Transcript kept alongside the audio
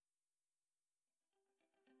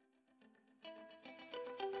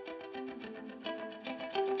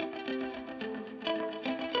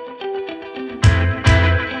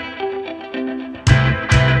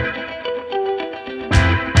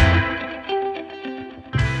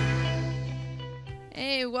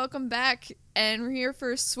welcome back, and we're here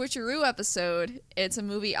for Switcheroo episode. It's a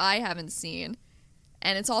movie I haven't seen,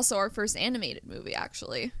 and it's also our first animated movie,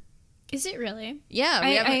 actually. Is it really? Yeah,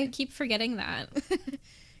 I keep forgetting that.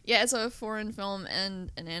 Yeah, it's a foreign film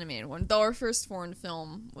and an animated one, though our first foreign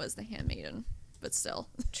film was The Handmaiden, but still.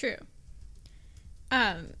 True.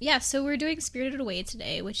 So we're doing Spirited Away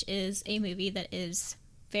today, which is a movie that is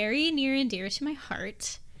very near and dear to my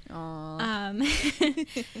heart.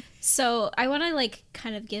 Aww. So I want to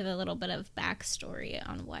kind of give a little bit of backstory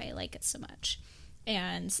on why I like it so much.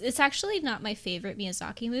 And it's actually not my favorite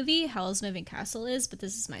Miyazaki movie. Howl's Moving Castle is, but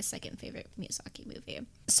this is my second favorite Miyazaki movie.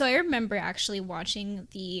 So I remember actually watching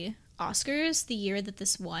the Oscars the year that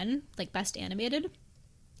this won, Best Animated.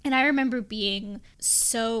 And I remember being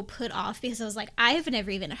so put off because I was like, I've never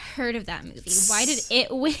even heard of that movie. Why did it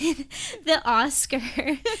win the Oscar?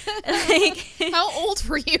 How old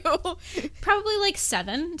were you? Probably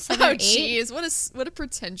 7 or 8. Oh, jeez. What a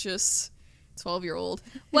pretentious 12-year-old.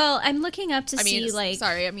 Well, I'm looking up to see,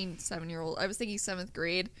 7-year-old. I was thinking 7th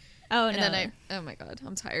grade. Oh, and no. Then oh my god,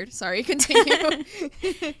 I'm tired. Sorry, continue.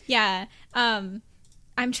 Yeah.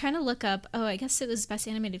 I'm trying to look up, I guess it was Best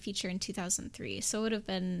Animated Feature in 2003, so it would have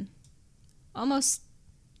been almost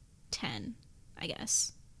 10, I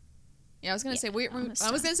guess. Yeah, I was gonna say we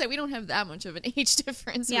don't have that much of an age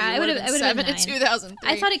difference. Yeah, I would have been 9. In 2003.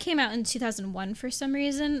 I thought it came out in 2001 for some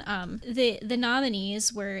reason. The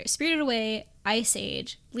nominees were Spirited Away, Ice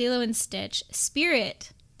Age, Lilo and Stitch,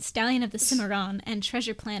 Spirit, Stallion of the Cimarron, and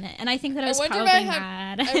Treasure Planet. And I think that I was probably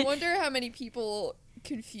mad. I wonder how many people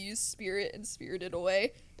confuse Spirit and Spirited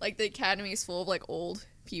Away. The Academy is full of old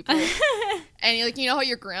people. And you know how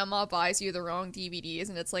your grandma buys you the wrong DVDs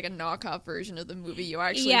and it's a knockoff version of the movie you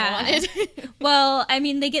actually wanted. Well, I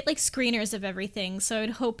mean, they get screeners of everything, so I would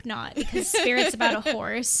hope not, because Spirit's about a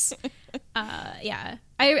horse. Yeah.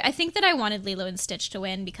 I think that I wanted Lilo and Stitch to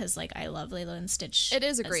win because I love Lilo and Stitch. It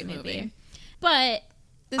is a great movie. But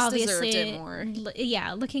this obviously, deserved it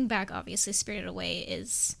more. Looking back, obviously Spirited Away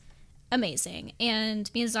is amazing,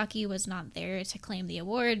 and Miyazaki was not there to claim the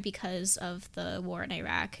award because of the war in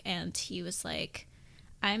Iraq, and he was like,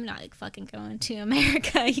 I'm not fucking going to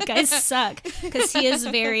America, you guys suck, because he is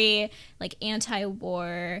very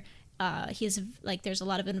anti-war. He's there's a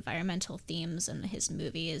lot of environmental themes in his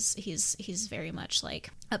movies. He's very much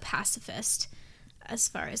a pacifist, as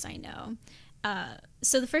far as I know.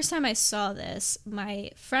 So the first time I saw this,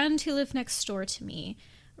 my friend who lived next door to me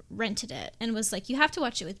rented it and was like, you have to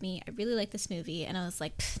watch it with me, I really like this movie. And I was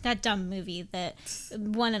like, that dumb movie that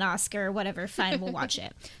won an Oscar or whatever, fine, we'll watch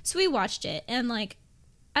it. So we watched it, and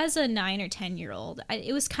as a 9 or 10-year-old,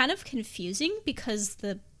 it was kind of confusing because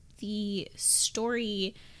the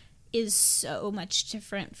story is so much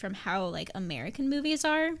different from how American movies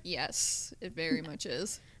are. Yes, it very much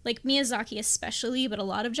is. Miyazaki especially, but a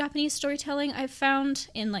lot of Japanese storytelling I've found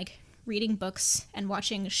in reading books and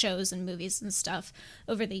watching shows and movies and stuff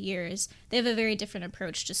over the years, they have a very different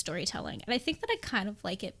approach to storytelling. And I think that I kind of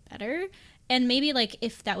like it better. And maybe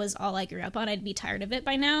if that was all I grew up on, I'd be tired of it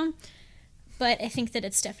by now. But I think that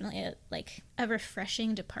it's definitely a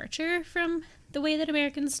refreshing departure from the way that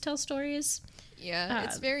Americans tell stories. Yeah,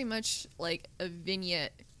 it's very much a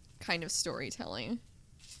vignette kind of storytelling,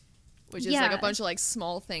 which is a bunch of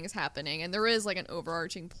small things happening, and there is an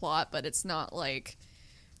overarching plot, but it's not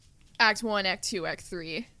Act 1, Act 2, Act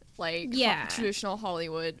 3, traditional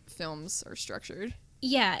Hollywood films are structured.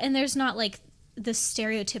 Yeah, and there's not the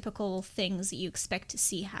stereotypical things that you expect to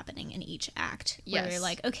see happening in each act. Where yes.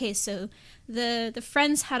 you're okay, so the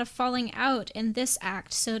friends had a falling out in this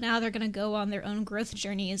act, so now they're going to go on their own growth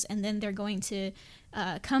journeys, and then they're going to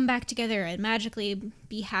come back together and magically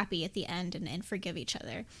be happy at the end and forgive each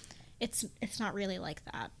other. It's not really like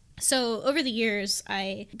that. So over the years,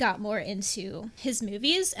 I got more into his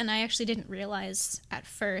movies, and I actually didn't realize at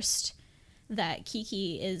first that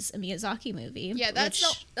Kiki is a Miyazaki movie. Yeah,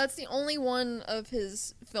 that's the only one of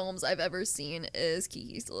his films I've ever seen is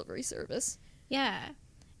Kiki's Delivery Service. Yeah,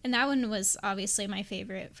 and that one was obviously my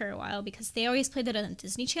favorite for a while because they always played it on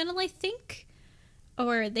Disney Channel, I think,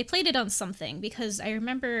 or they played it on something, because I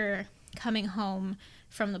remember coming home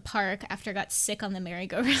from the park after I got sick on the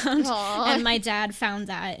merry-go-round. Aww. And my dad found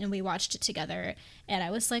that and we watched it together, and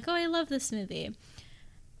I was like, I love this movie.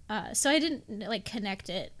 So I didn't connect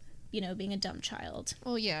it, being a dumb child.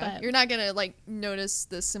 Well, yeah, but you're not gonna notice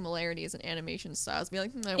the similarities in animation styles. Be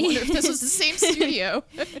like, I wonder if this was the same studio.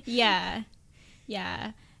 Yeah.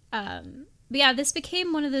 But yeah, this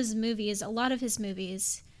became one of those movies. A lot of his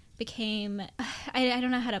movies became, I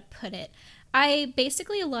don't know how to put it. I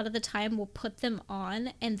basically a lot of the time will put them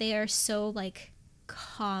on, and they are so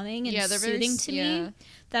calming and soothing to me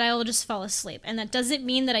that I will just fall asleep. And that doesn't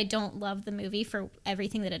mean that I don't love the movie for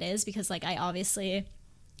everything that it is, because like I obviously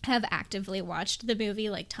have actively watched the movie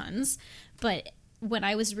like tons, but when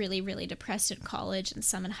I was really, really depressed in college and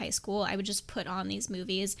some in high school, I would just put on these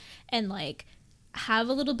movies and like have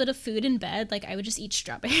a little bit of food in bed. Like I would just eat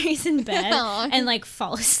strawberries in bed and like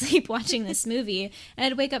fall asleep watching this movie, and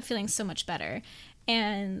I'd wake up feeling so much better.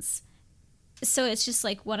 And so it's just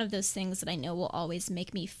like one of those things that I know will always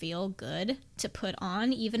make me feel good to put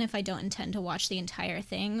on, even if I don't intend to watch the entire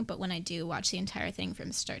thing. But when I do watch the entire thing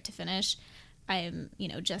from start to finish, I'm, you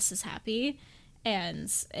know, just as happy.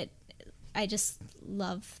 And I just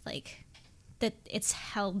love like that it's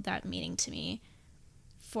held that meaning to me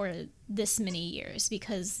for this many years,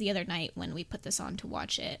 because the other night when we put this on to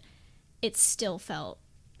watch it, it still felt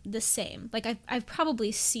the same. Like I've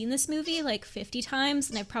probably seen this movie like 50 times,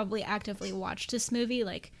 and I've probably actively watched this movie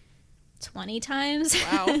like 20 times.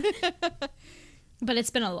 Wow. But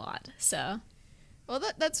it's been a lot, so. Well,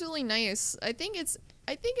 that's really nice. I think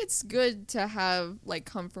it's good to have like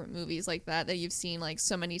comfort movies like that you've seen like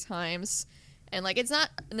so many times. And, like, it's not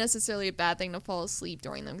necessarily a bad thing to fall asleep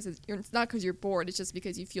during them, because it's not because you're bored. It's just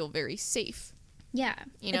because you feel very safe. Yeah.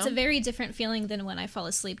 You know? It's a very different feeling than when I fall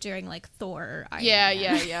asleep during, like, Thor or Iron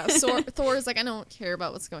Man. Yeah. Thor is like, I don't care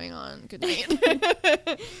about what's going on. Good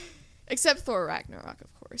night. Except Thor Ragnarok,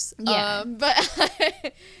 of course. Yeah.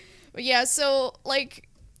 But yeah, so, like,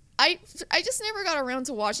 I just never got around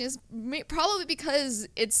to watching this, probably because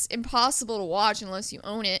it's impossible to watch unless you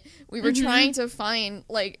own it. We were trying to find,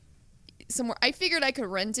 like, somewhere. I figured I could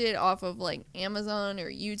rent it off of like Amazon or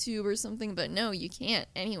YouTube or something, but no, you can't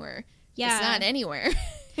anywhere. Yeah, it's not anywhere.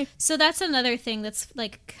 So that's another thing that's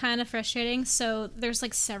like kind of frustrating. So there's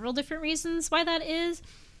like several different reasons why that is.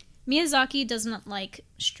 Miyazaki doesn't like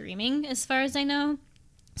streaming, as far as I know,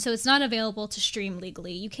 so it's not available to stream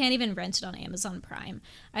legally. You can't even rent it on Amazon Prime.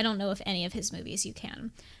 I don't know if any of his movies you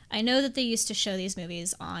can. I know that they used to show these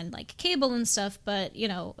movies on like cable and stuff, but you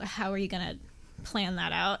know, how are you gonna plan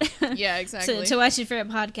that out? Yeah, exactly. to watch it for a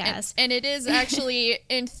podcast. And it is actually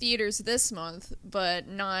in theaters this month, but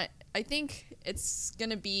not, I think it's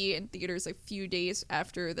gonna be in theaters a few days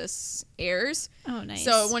after this airs. Oh, nice.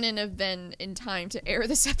 So it wouldn't have been in time to air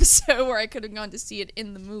this episode where I could have gone to see it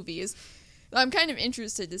in the movies. I'm kind of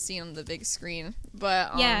interested to see it on the big screen,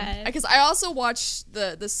 but yeah, because I also watched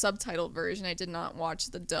the subtitled version. I did not watch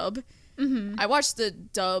the dub. I watched the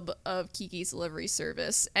dub of Kiki's Delivery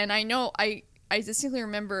Service, and I know I distinctly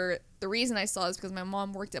remember the reason I saw this because my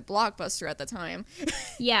mom worked at Blockbuster at the time.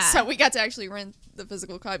 Yeah. So we got to actually rent the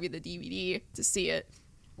physical copy of the DVD to see it.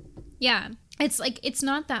 Yeah. It's like, it's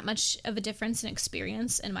not that much of a difference in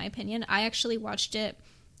experience, in my opinion. I actually watched it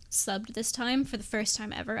subbed this time for the first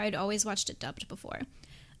time ever. I'd always watched it dubbed before.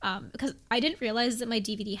 Because I didn't realize that my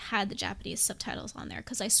DVD had the Japanese subtitles on there,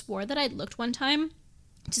 because I swore that I'd looked one time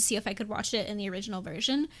to see if I could watch it in the original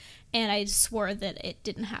version, and I swore that it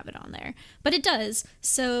didn't have it on there. But it does,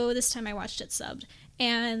 so this time I watched it subbed.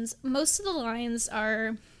 And most of the lines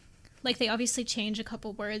are, like, they obviously change a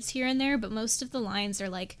couple words here and there, but most of the lines are,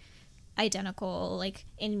 like, identical, like,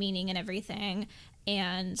 in meaning and everything.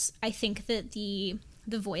 And I think that the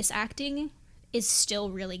voice acting is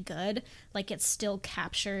still really good. Like, it still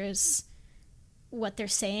captures what they're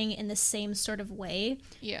saying in the same sort of way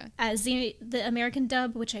as the American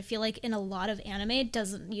dub, which I feel like in a lot of anime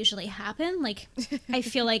doesn't usually happen. Like, I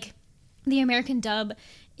feel like the American dub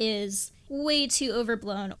is way too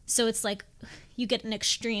overblown, so it's like you get an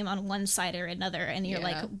extreme on one side or another, and you're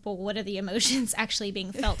like, well, what are the emotions actually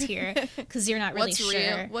being felt here? Because you're not really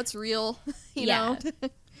sure what's real. you know.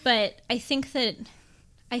 But I think that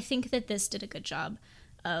this did a good job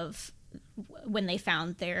of, when they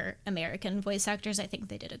found their American voice actors, I think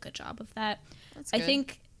they did a good job of that. That's good. I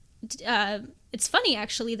think it's funny,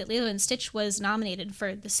 actually, that Lilo and Stitch was nominated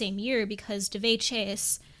for the same year, because Devay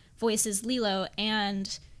Chase voices Lilo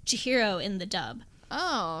and Chihiro in the dub.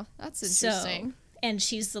 Oh, that's interesting. And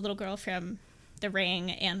she's the little girl from The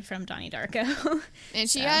Ring and from Donnie Darko. And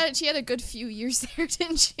she had a good few years there,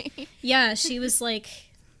 didn't she? Yeah, she was like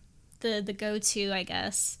the go-to, I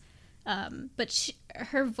guess. But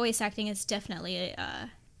her voice acting is definitely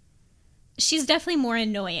she's definitely more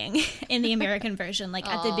annoying in the American version. Like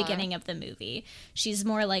at the beginning of the movie, she's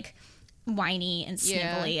more like whiny and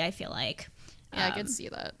snivelly. I feel like. Yeah, I could see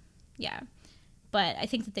that. Yeah, but I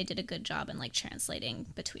think that they did a good job in like translating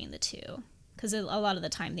between the two, because a lot of the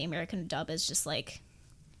time the American dub is just like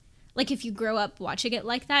if you grow up watching it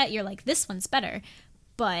like that, you're like, this one's better,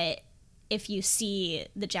 but if you see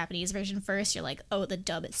the Japanese version first, you're like, oh, the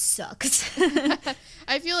dub, it sucks.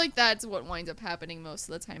 I feel like that's what winds up happening most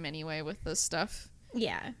of the time anyway with this stuff.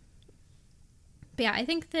 Yeah. But yeah, I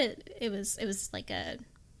think that it was like a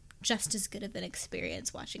just as good of an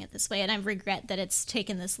experience watching it this way, and I regret that it's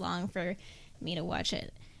taken this long for me to watch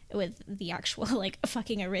it with the actual like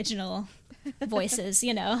fucking original voices,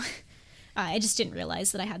 you know. I just didn't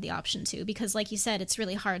realize that I had the option to, because like you said, it's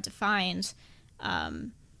really hard to find.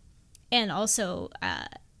 And also,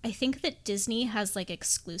 I think that Disney has like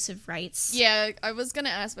exclusive rights. Yeah, I was gonna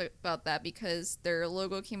ask about that because their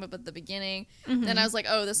logo came up at the beginning. Mm-hmm. Then I was like,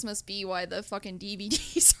 oh, this must be why the fucking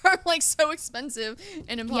DVDs are like so expensive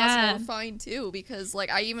and impossible to find too. Because like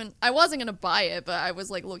I wasn't gonna buy it, but I was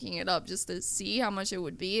like looking it up just to see how much it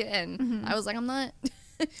would be, and I was like, I'm not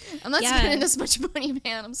spending this much money,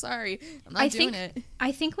 man. I'm sorry, I'm not doing it.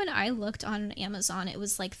 I think when I looked on Amazon, it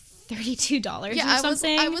was like $32 or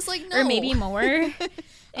something. I was like, no, or maybe more.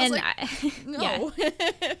 And no.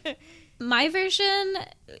 My version,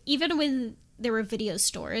 even when there were video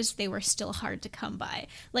stores, they were still hard to come by.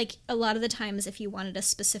 Like, a lot of the times, if you wanted a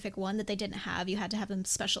specific one that they didn't have, you had to have them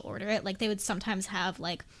special order it. Like, they would sometimes have,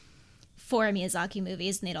 like, 4 Miyazaki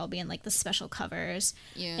movies, and they'd all be in, like, the special covers.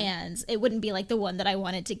 Yeah. And it wouldn't be, like, the one that I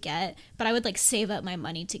wanted to get, but I would, like, save up my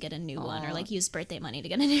money to get a new one, or, like, use birthday money to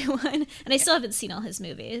get a new one. And I still haven't seen all his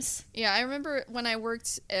movies. Yeah, I remember when I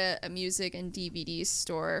worked at a music and DVD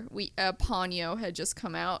store, Ponyo had just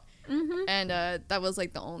come out. Mm-hmm. And that was,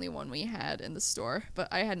 like, the only one we had in the store, but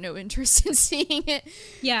I had no interest in seeing it.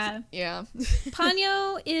 Yeah. Yeah.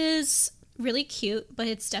 Ponyo is really cute, but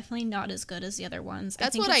it's definitely not as good as the other ones.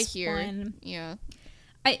 That's what I hear. Yeah.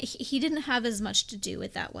 He didn't have as much to do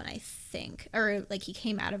with that one, I think. Or, like, he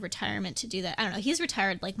came out of retirement to do that. I don't know. He's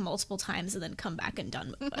retired, like, multiple times and then come back and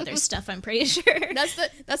done other stuff, I'm pretty sure.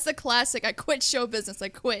 That's the classic. I quit show business. I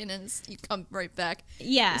quit, and then you come right back.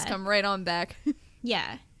 Yeah. Just come right on back.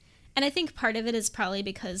 Yeah. And I think part of it is probably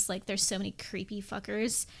because, like, there's so many creepy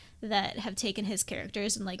fuckers that have taken his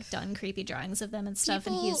characters and, like, done creepy drawings of them and stuff,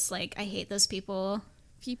 and he's like, I hate those people.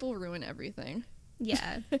 People ruin everything.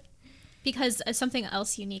 Yeah. Because something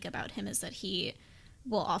else unique about him is that he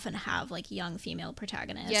will often have, like, young female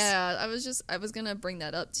protagonists. Yeah, I was gonna bring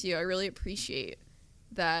that up to you. I really appreciate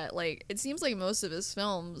that. Like, it seems like most of his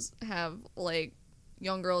films have, like,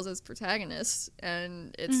 young girls as protagonists,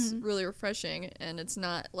 and it's really refreshing, and it's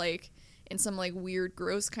not, like, in some, like, weird,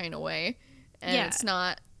 gross kind of way. And it's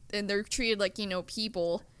not... And they're treated like, you know,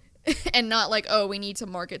 people, and not like, oh, we need to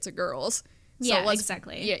market to girls. So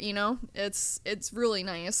exactly. Yeah, you know, it's really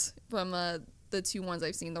nice. From the 2 ones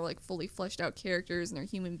I've seen, they're like fully fleshed out characters, and they're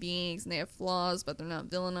human beings, and they have flaws, but they're not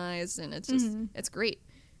villainized, and it's just it's great.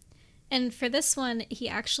 And for this one, he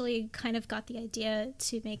actually kind of got the idea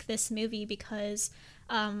to make this movie because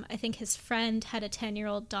I think his friend had a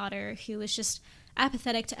 10-year-old daughter who was just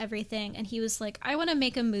apathetic to everything, and he was like, I want to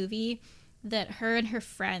make a movie that her and her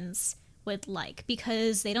friends would like,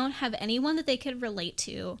 because they don't have anyone that they could relate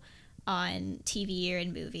to on TV or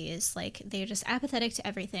in movies. Like, they're just apathetic to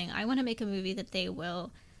everything. I want to make a movie that they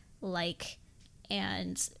will like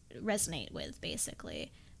and resonate with,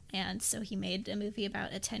 basically. And so he made a movie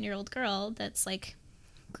about a 10-year-old girl that's, like,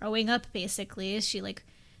 growing up, basically. She, like,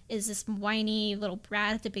 is this whiny little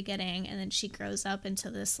brat at the beginning, and then she grows up into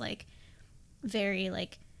this, like, very,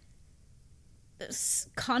 like,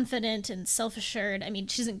 confident and self-assured. I mean,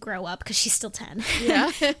 she doesn't grow up because she's still 10.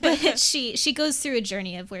 Yeah. But she goes through a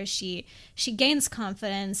journey of where she gains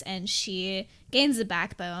confidence, and she gains a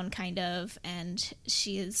backbone, kind of, and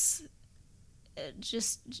she is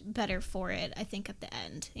just better for it, I think, at the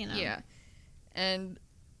end, you know? Yeah. And,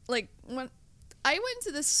 like, when I went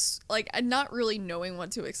to this, like, not really knowing what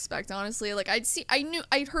to expect, honestly. Like,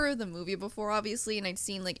 I'd heard of the movie before, obviously, and I'd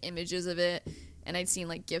seen, like, images of it, and I'd seen,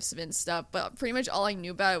 like, gifs of it and stuff, but pretty much all I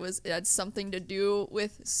knew about it was it had something to do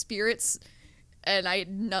with spirits, and I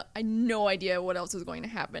had no idea what else was going to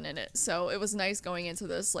happen in it. So it was nice going into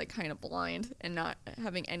this, like, kind of blind and not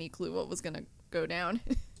having any clue what was going to go down.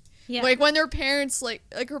 Yeah. Like, when their parents, like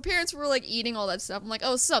her parents were, like, eating all that stuff, I'm like,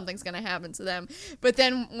 oh, something's going to happen to them. But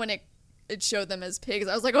then when it showed them as pigs,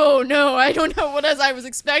 I was like, oh, no, I don't know what else I was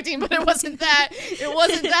expecting, but it wasn't that. It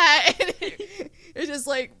wasn't that. It just,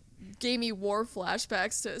 like, gave me war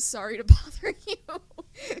flashbacks to Sorry to Bother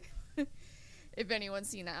You. If anyone's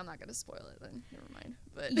seen that, I'm not gonna spoil it, then never mind.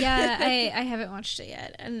 But yeah, I haven't watched it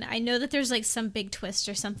yet, and I know that there's, like, some big twist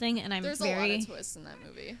or something, and there's a lot of twists in that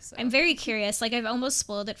movie, so I'm very curious. Like, I've almost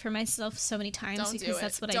spoiled it for myself so many times because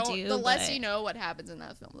that's what I do. The less you know what happens in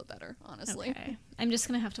that film, the better, honestly. Okay. I'm just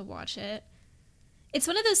gonna have to watch it. It's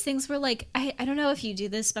one of those things where, like, I don't know if you do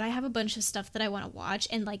this, but I have a bunch of stuff that I want to watch,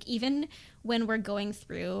 and, like, even when we're going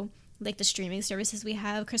through like the streaming services we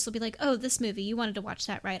have, Chris will be like, oh, this movie, you wanted to watch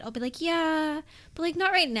that, right? I'll be like, yeah, but like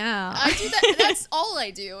not right now. I do that. That's all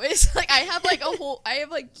I do. It's like I have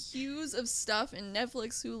like queues of stuff in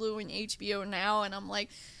Netflix, Hulu, and HBO Now, and I'm like,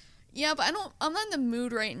 yeah, but I'm not in the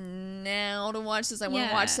mood right now to watch this. I want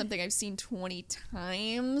to watch something I've seen 20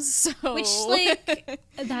 times. So. Which, like,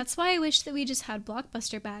 that's why I wish that we just had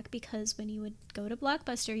Blockbuster back, because when you would go to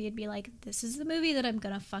Blockbuster, you'd be like, this is the movie that I'm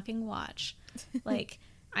gonna fucking watch. Like,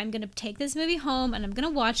 I'm gonna take this movie home and I'm gonna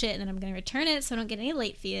watch it and then I'm gonna return it so I don't get any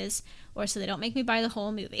late fees, or so they don't make me buy the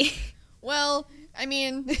whole movie. Well, I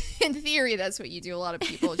mean, in theory, that's what you do. A lot of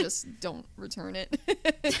people just don't return it.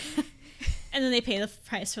 And then they pay the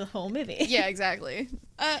price for the whole movie. Yeah, exactly.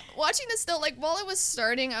 Watching this though, like, while it was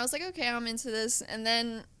starting, I was like, okay, I'm into this. And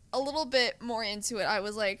then a little bit more into it, I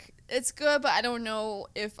was like, it's good, but I don't know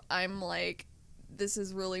if I'm like, this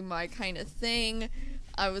is really my kind of thing.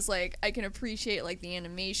 I was like, I can appreciate like the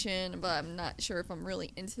animation, but I'm not sure if I'm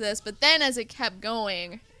really into this. But then as it kept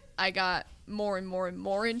going, I got more and more and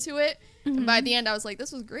more into it. Mm-hmm. And by the end, I was like,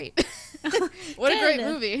 this was great. What a great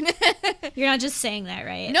movie. You're not just saying that,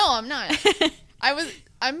 right? No, I'm not. I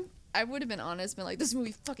would have been honest, been like, this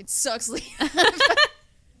movie fucking sucks, Liam.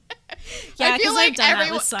 Yeah, because I've done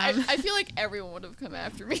that with some. I feel like everyone would have come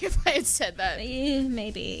after me if I had said that.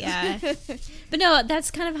 Maybe, yeah. But no,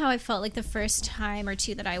 that's kind of how I felt like the first time or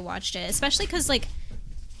two that I watched it, especially because, like,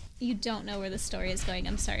 you don't know where the story is going.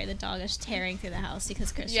 I'm sorry, the dog is tearing through the house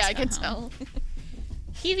because Chris just got home. Tell.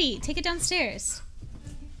 Evie, take it downstairs.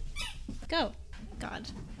 Go. God.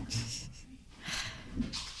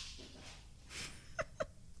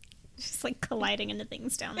 Just like colliding into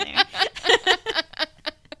things down there.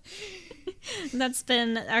 That's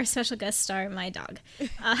been our special guest star, my dog.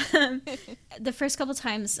 The first couple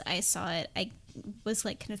times I saw it, I was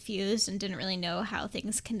like confused and didn't really know how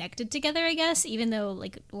things connected together, I guess, even though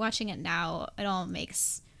like watching it now, it all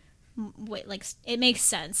makes it makes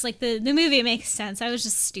sense. Like the movie makes sense. I was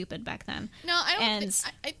just stupid back then. No, I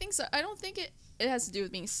think so. I don't think it has to do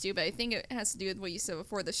with being stupid. I think it has to do with what you said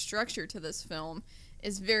before. The structure to this film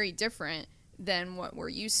is very different than what we're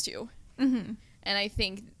used to. Mm-hmm. And I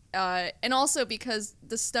think and also because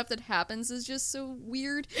the stuff that happens is just so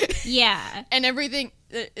weird. Yeah. And everything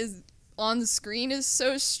that is on the screen is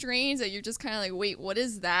so strange that you're just kind of like, wait, what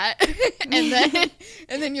is that?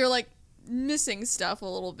 and then you're like missing stuff a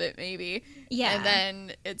little bit maybe. Yeah. And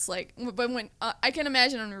then it's like, but when I can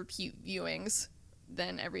imagine on repeat viewings,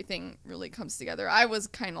 then everything really comes together. I was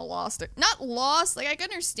kind of lost. Not lost, like I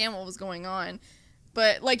could understand what was going on,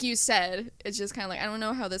 but like you said, it's just kind of like, I don't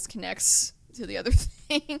know how this connects to the other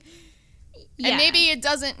thing. Yeah. And maybe it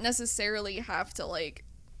doesn't necessarily have to like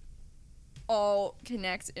all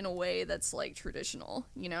connect in a way that's like traditional,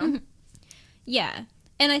 you know? Yeah.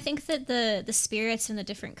 And I think that the spirits and the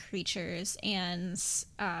different creatures and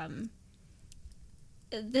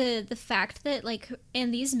the fact that like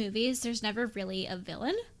in these movies there's never really a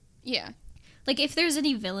villain. Yeah. Like if there's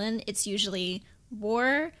any villain, it's usually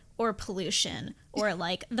war or pollution or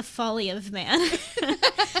like the folly of man.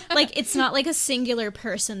 Like it's not like a singular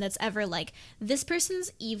person that's ever like, this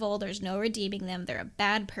person's evil, there's no redeeming them, they're a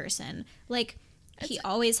bad person. Like he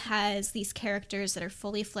always has these characters that are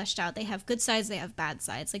fully fleshed out. They have good sides, they have bad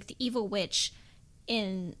sides. Like the evil witch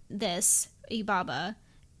in this, Ibaba,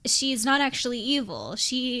 she's not actually evil.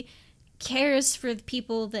 She cares for the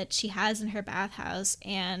people that she has in her bathhouse,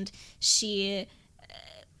 and she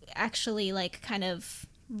actually like kind of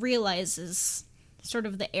realizes sort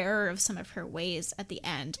of the error of some of her ways at the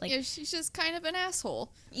end. Like, yeah, she's just kind of an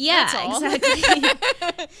asshole. Yeah,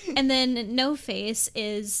 exactly. And then No Face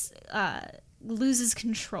is loses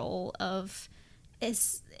control of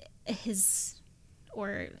his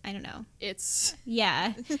or I don't know. It's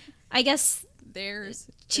I guess there's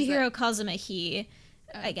Chihiro calls him a he,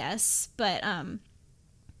 I guess, but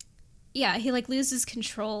yeah, he like loses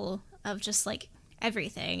control of just like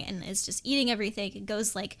everything and is just eating everything and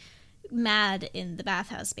goes like mad in the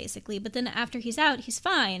bathhouse basically. But then after he's out, he's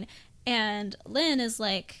fine, and Lin is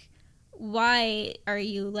like, why are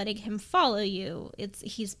you letting him follow you?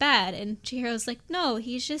 He's bad. And Chihiro's like, no,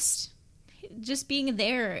 he's just being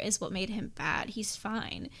there is what made him bad. He's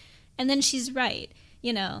fine. And then she's right,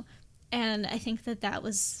 you know. And I think that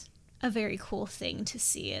was a very cool thing to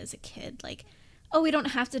see as a kid. Like, oh, we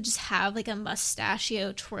don't have to just have like a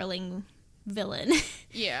mustachio twirling villain.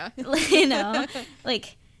 Yeah. You know,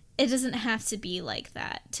 like it doesn't have to be like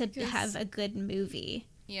that to have a good movie.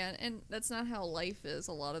 Yeah, and that's not how life is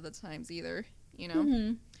a lot of the times either, you know?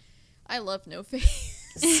 Mm-hmm. I love No Face.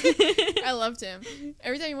 I loved him.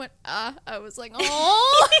 Every time he went, I was like,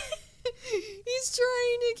 oh. He's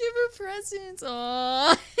trying to give her presents.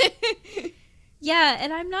 Aww. Yeah,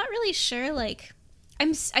 and I'm not really sure, like,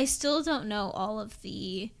 I still don't know all of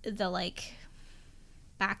the like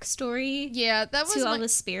backstory. Yeah, that was to all the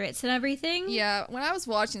spirits and everything. Yeah, when I was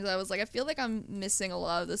watching this, I was like, I feel like I'm missing a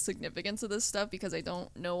lot of the significance of this stuff because I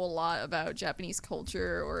don't know a lot about Japanese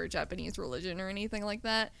culture or Japanese religion or anything like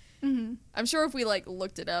that. Mm-hmm. I'm sure if we like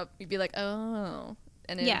looked it up, we'd be like, oh,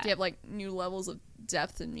 and it'd give like new levels of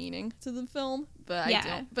depth and meaning to the film. But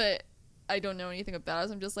I don't know anything about it.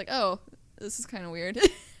 So I'm just like, oh, this is kind of weird.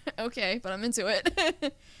 Okay, but I'm into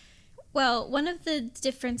it. Well, one of the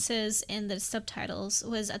differences in the subtitles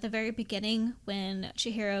was at the very beginning when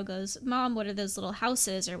Chihiro goes, "Mom, what are those little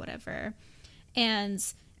houses?" or whatever. And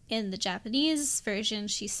in the Japanese version,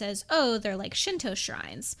 she says, "Oh, they're like Shinto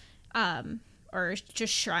shrines." Or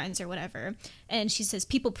just shrines or whatever. And she says,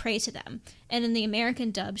 "People pray to them." And in the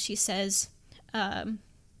American dub, she says, I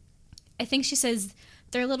think she says,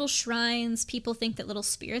 "They're little shrines. People think that little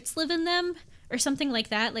spirits live in them," or something like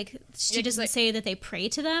that. Like, she doesn't say that they pray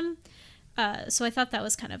to them. So I thought that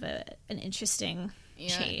was kind of an interesting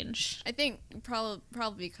change. I think probably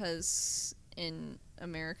because in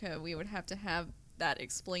America we would have to have that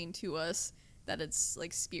explained to us that it's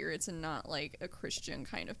like spirits and not like a Christian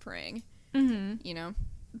kind of praying. Mm-hmm. You know?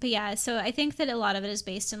 But yeah, so I think that a lot of it is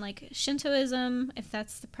based in like Shintoism, if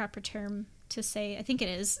that's the proper term to say. I think it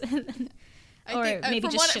is. Or think, maybe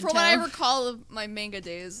just Shinto. From what I recall of my manga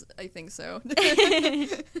days, I think so.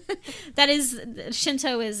 That is,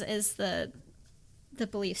 Shinto is the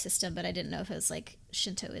belief system, but I didn't know if it was like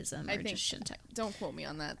Shintoism or just Shinto. Don't quote me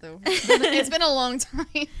on that, though. It's been a long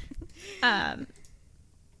time.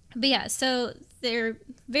 But yeah, so there are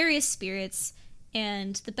various spirits,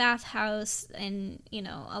 and the bathhouse, and, you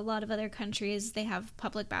know, a lot of other countries, they have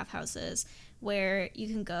public bathhouses where you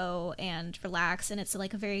can go and relax, and it's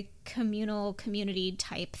like a very communal, community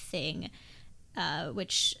type thing,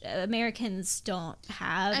 which Americans don't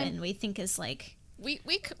have, and we think is like...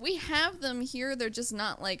 We have them here, they're just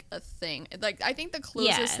not like a thing. Like, I think the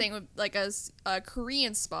closest thing would, like, as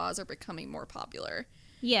Korean spas are becoming more popular.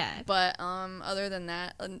 Yeah. But other than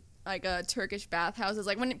that, like Turkish bathhouses,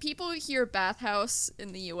 like when people hear bathhouse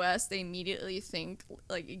in the US, they immediately think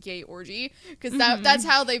like a gay orgy, because that's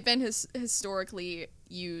how they've been historically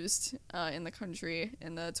used in the country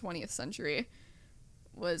in the 20th century,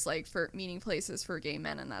 was like for meeting places for gay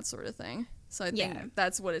men and that sort of thing. So I think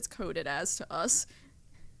that's what it's coded as to us.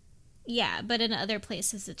 Yeah, but in other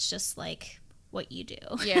places it's just like what you do.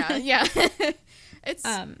 Yeah.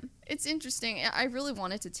 It's interesting. I really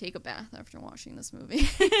wanted to take a bath after watching this movie.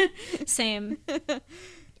 Same.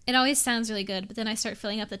 It always sounds really good, but then I start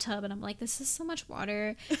filling up the tub and I'm like, this is so much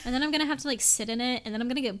water, and then I'm gonna have to like sit in it, and then I'm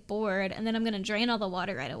gonna get bored, and then I'm gonna drain all the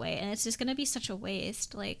water right away, and it's just gonna be such a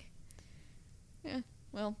waste. Like, yeah,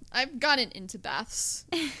 well, I've gotten into baths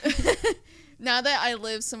now that I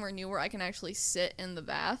live somewhere new where I can actually sit in the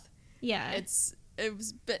bath. Yeah, it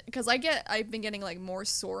was because I've been getting like more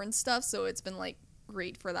sore and stuff, so it's been like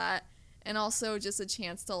great for that, and also just a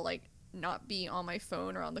chance to like not be on my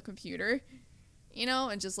phone or on the computer, you know,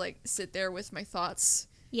 and just like sit there with my thoughts.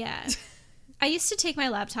 Yeah. I used to take my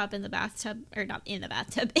laptop in the bathtub, or not in the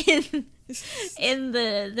bathtub, in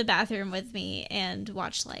the bathroom with me, and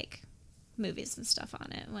watch like movies and stuff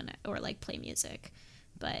on it or like play music,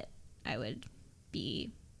 but I would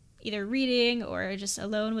be either reading or just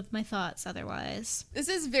alone with my thoughts otherwise. This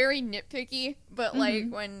is very nitpicky, but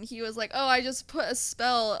like when he was like, "Oh, I just put a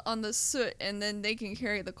spell on the soot and then they can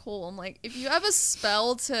carry the coal." I'm like, if you have a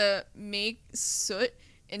spell to make soot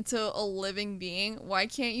into a living being, why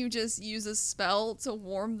can't you just use a spell to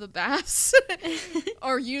warm the baths?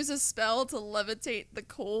 Or use a spell to levitate the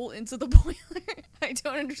coal into the boiler? I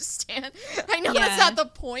don't understand. I know that's not the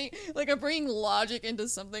point. Like, I'm bringing logic into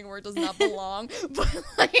something where it does not belong. But,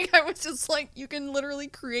 like, I was just like, you can literally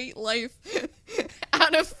create life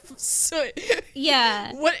out of soot.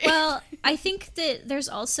 Yeah. Well, I think that there's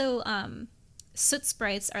also, soot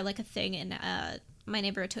sprites are, like, a thing in My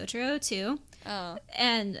Neighbor Totoro, too. Oh.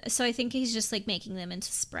 And so I think he's just like making them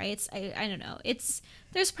into sprites. I don't know.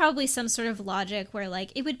 There's probably some sort of logic where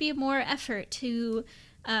like it would be more effort to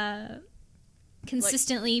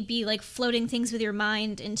consistently be like floating things with your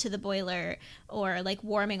mind into the boiler, or like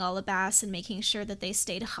warming all the baths and making sure that they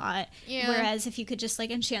stayed hot. Yeah. Whereas if you could just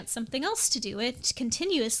like enchant something else to do it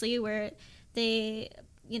continuously, where they,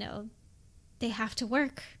 you know, they have to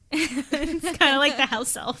work. It's kind of like the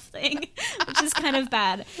house elf thing, which is kind of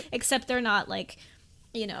bad, except they're not like,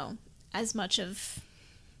 you know, as much of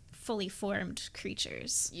fully formed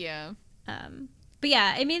creatures. Yeah. But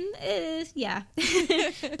yeah, I mean, yeah.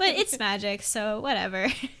 But it's magic, so whatever.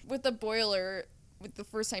 With the boiler, with the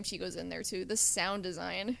first time she goes in there too, the sound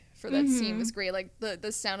design for that scene was great. Like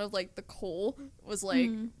the sound of like the coal was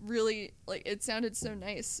like really like it sounded so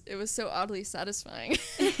nice. It was so oddly satisfying.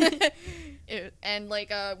 And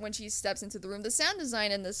like when she steps into the room, the sound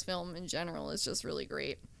design in this film in general is just really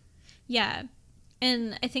great. Yeah.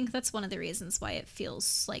 And I think that's one of the reasons why it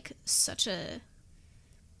feels like such a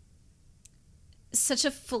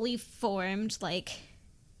fully formed like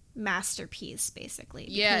masterpiece, basically.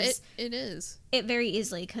 Yeah, it is. It very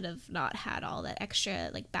easily could have not had all that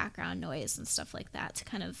extra like background noise and stuff like that to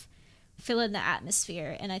kind of fill in the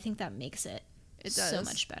atmosphere, and I think that makes it so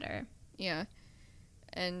much better. Yeah.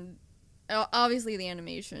 And obviously the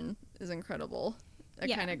animation is incredible.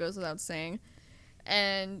 That kind of goes without saying.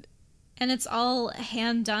 And it's all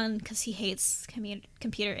hand done because he hates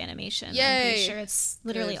computer animation. Yay. I'm pretty sure it's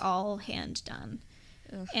literally all hand done.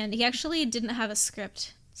 Ugh. And he actually didn't have a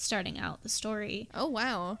script starting out the story. Oh,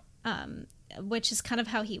 wow. Which is kind of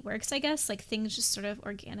how he works, I guess. Like, things just sort of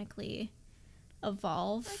organically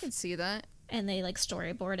evolve. I can see that. And they, like,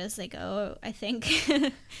 storyboard as they go, I think.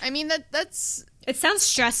 I mean, that's... It sounds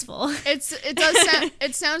stressful.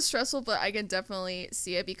 It sounds stressful, but I can definitely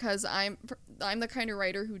see it because I'm the kind of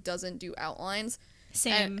writer who doesn't do outlines.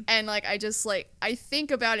 Same. And like, I just, like, I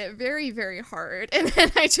think about it very, very hard, and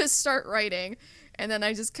then I just start writing, and then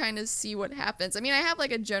I just kind of see what happens. I mean, I have,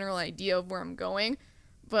 like, a general idea of where I'm going,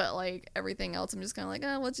 but, like, everything else, I'm just kind of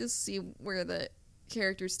like, let's just see where the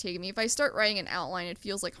characters take me. If I start writing an outline, it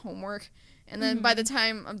feels like homework. And then by the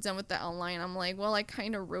time I'm done with the outline, I'm like, well, I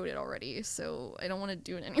kind of wrote it already, so I don't want to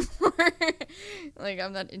do it anymore. Like,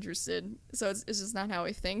 I'm not interested. So it's just not how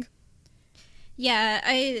I think.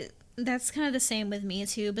 Yeah, that's kind of the same with me,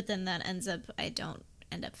 too, but then that I don't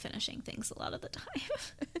end up finishing things a lot of the time.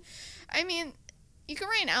 I mean, you can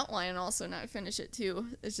write an outline and also not finish it, too.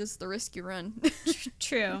 It's just the risk you run.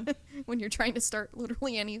 True. When you're trying to start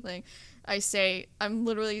literally anything. I'm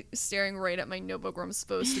literally staring right at my notebook where I'm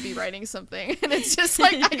supposed to be writing something, and it's just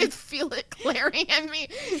like, I can feel it glaring at me.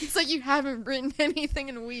 It's like, you haven't written anything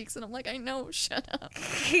in weeks, and I'm like, I know, shut up.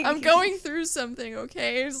 I'm going through something,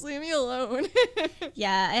 okay? Just leave me alone.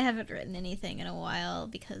 Yeah, I haven't written anything in a while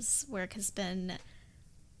because work has been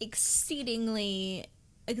exceedingly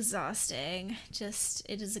exhausting.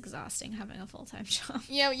 It is exhausting having a full-time job.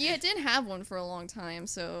 Yeah, you didn't have one for a long time,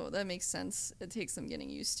 so that makes sense. It takes some getting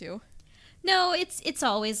used to. No, it's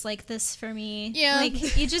always like this for me. Yeah.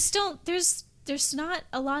 Like, you just don't, there's not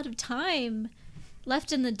a lot of time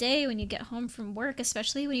left in the day when you get home from work,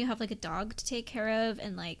 especially when you have, like, a dog to take care of,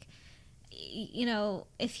 and, like, you know,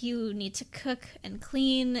 if you need to cook and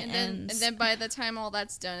clean, and then by the time all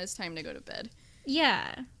that's done, it's time to go to bed.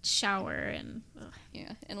 Yeah, shower, and... Ugh.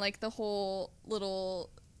 Yeah, and, like, the whole little,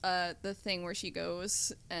 the thing where she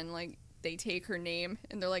goes, and, like, they take her name,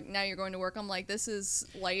 and they're like, now you're going to work. I'm like, this is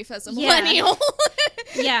life as a millennial.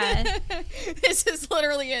 Yeah. This is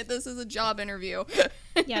literally it. This is a job interview.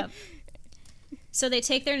 Yep. So they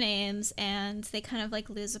take their names, and they kind of,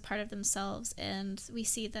 like, lose a part of themselves, and we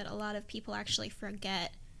see that a lot of people actually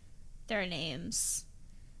forget their names,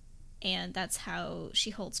 and that's how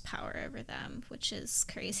she holds power over them, which is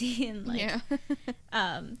crazy. And, like, yeah.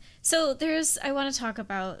 So I want to talk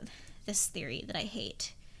about this theory that I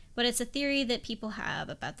hate, but it's a theory that people have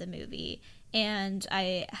about the movie, and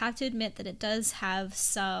I have to admit that it does have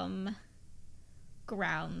some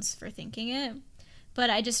grounds for thinking it, but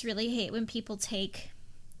I just really hate when people take,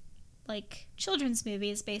 like, children's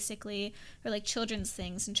movies, basically, or, like, children's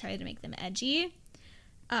things and try to make them edgy.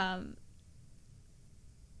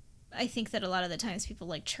 I think that a lot of the times people,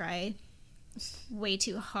 like, try way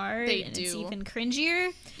too hard, and it's even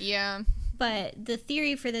cringier. Yeah. But the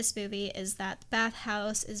theory for this movie is that the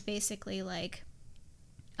bathhouse is basically, like,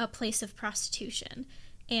 a place of prostitution,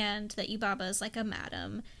 and that Yubaba is, like, a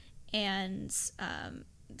madam, and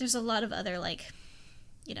there's a lot of other, like,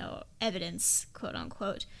 you know, evidence,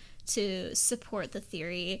 quote-unquote, to support the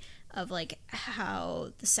theory of, like,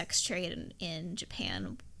 how the sex trade in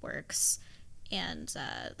Japan works, and,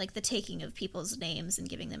 like, the taking of people's names and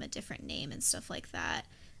giving them a different name and stuff like that.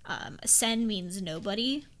 Sen means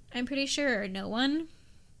nobody, I'm pretty sure, or no one.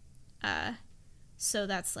 So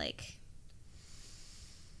that's, like,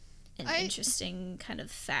 an interesting kind of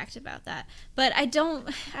fact about that. But I don't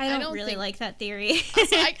really like that theory.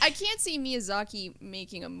 Also, I can't see Miyazaki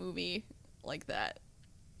making a movie like that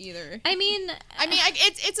either. I mean, I'm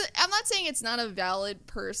not saying it's not a valid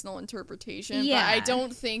personal interpretation, but I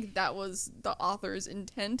don't think that was the author's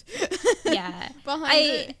intent. Yeah. Behind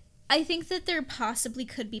it. I think that there possibly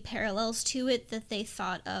could be parallels to it that they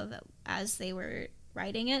thought of as they were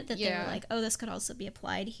writing it, that they were like, oh, this could also be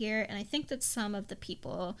applied here. And I think that some of the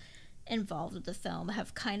people involved with the film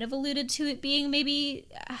have kind of alluded to it being maybe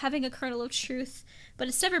having a kernel of truth, but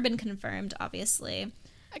it's never been confirmed, obviously.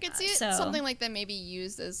 I could see something like that maybe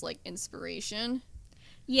used as like inspiration.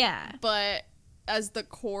 Yeah. But as the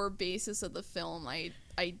core basis of the film, I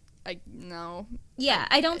no. Yeah,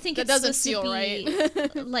 I don't think that it's doesn't supposed feel to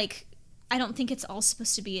be, right. like, I don't think it's all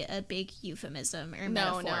supposed to be a big euphemism or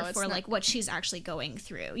metaphor for, like, what she's actually going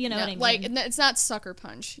through. You know what I mean? Like, it's not Sucker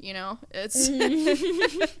Punch, you know? It's...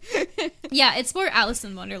 Yeah, it's more Alice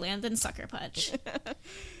in Wonderland than Sucker Punch.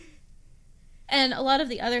 And a lot of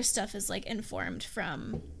the other stuff is, like, informed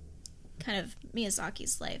from kind of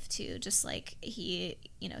Miyazaki's life, too. Just, like, he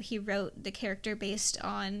wrote the character based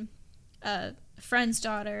on a friend's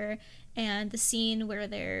daughter and the scene where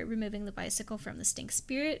they're removing the bicycle from the stink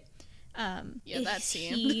spirit. That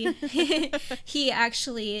scene. He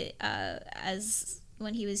actually, as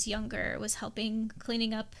when he was younger, was helping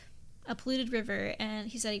cleaning up a polluted river, and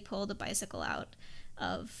he said he pulled a bicycle out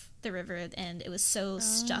of the river, and it was so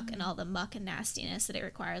stuck in all the muck and nastiness that it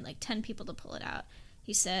required like 10 people to pull it out.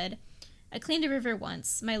 He said, I cleaned a river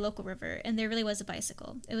once, my local river, and there really was a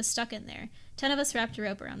bicycle. It was stuck in there. 10 of us wrapped a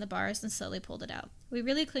rope around the bars and slowly pulled it out. We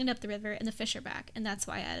really cleaned up the river, and the fish are back, and that's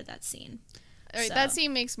why I added that scene. All right, that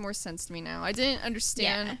scene makes more sense to me now. I didn't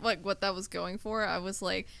understand like what that was going for. I was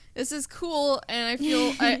like, this is cool, and I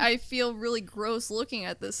feel I feel really gross looking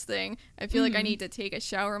at this thing. I feel like I need to take a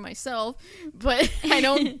shower myself, but I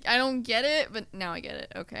don't get it, but now I get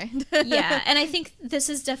it. Okay. Yeah, and I think this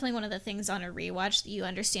is definitely one of the things on a rewatch that you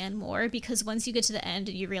understand more, because once you get to the end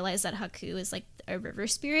and you realize that Haku is like a river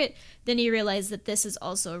spirit, then you realize that this is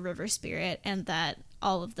also a river spirit, and that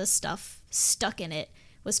all of the stuff stuck in it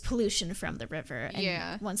was pollution from the river,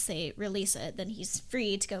 and once they release it, then he's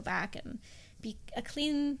free to go back and be a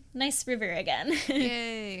clean, nice river again.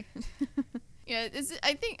 Yay. Yeah,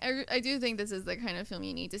 I do think this is the kind of film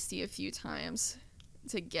you need to see a few times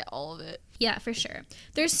to get all of it. Yeah, for sure.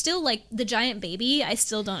 There's still, like, the giant baby. I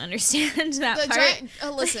still don't understand that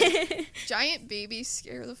part. Listen, giant babies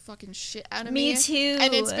scare the fucking shit out of me. Me too.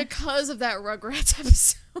 And it's because of that Rugrats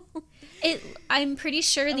episode. I'm pretty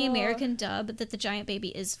sure the American dub that the giant baby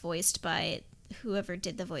is voiced by whoever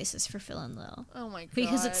did the voices for Phil and Lil. Oh my god.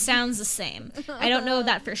 Because it sounds the same. I don't know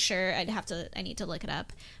that for sure. I need to look it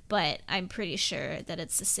up. But I'm pretty sure that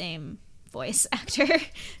it's the same voice actor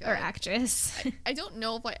or actress. I don't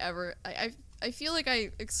know if I feel like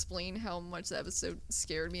I explained how much the episode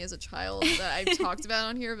scared me as a child that I've talked about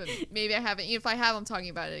on here, but maybe I haven't. If I have, I'm talking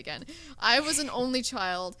about it again. I was an only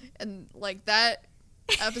child, and like that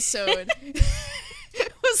episode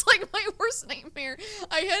was like my worst nightmare.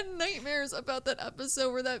 I had nightmares about that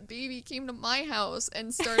episode where that baby came to my house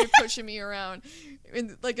and started pushing me around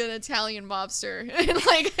in like an Italian mobster.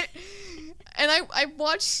 And I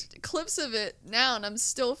watched clips of it now, and I'm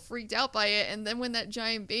still freaked out by it. And then when that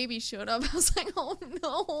giant baby showed up, I was like, oh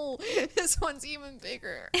no, this one's even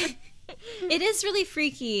bigger. It is really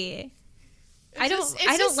freaky. I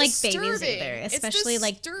don't like babies either, especially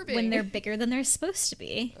like when they're bigger than they're supposed to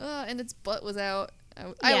be. And its butt was out.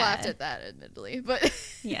 I laughed at that, admittedly, but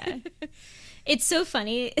yeah, it's so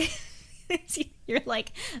funny. You're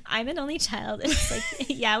like, I'm an only child, and it's like,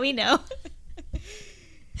 yeah, we know.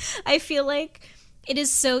 I feel like it is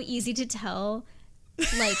so easy to tell,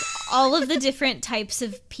 like, all of the different types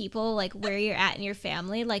of people, like, where you're at in your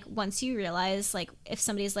family. Like, once you realize, like, if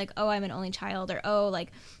somebody's like, oh, I'm an only child, or oh,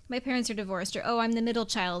 like, my parents are divorced, or oh, I'm the middle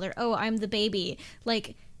child, or oh, I'm the baby.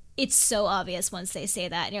 Like, it's so obvious once they say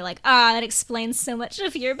that, and you're like, that explains so much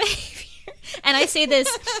of your behavior. And I say this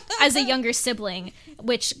as a younger sibling,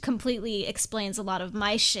 which completely explains a lot of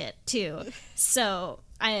my shit, too. So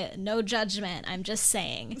no judgment. I'm just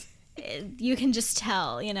saying. You can just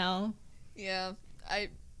tell, you know? Yeah. I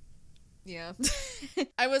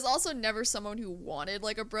was also never someone who wanted,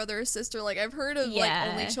 like, a brother or sister. Like, I've heard of, like,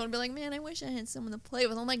 only children be like, man, I wish I had someone to play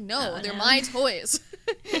with. I'm like, no, they're my toys.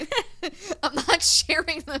 I'm not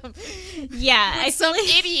sharing them with some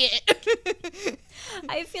idiot.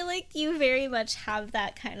 I feel like you very much have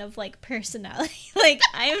that kind of, like, personality. Like,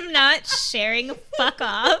 I'm not sharing, fuck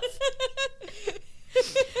off.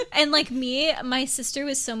 And, like, my sister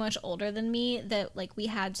was so much older than me that, like, we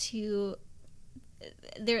had to...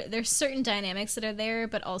 There's certain dynamics that are there,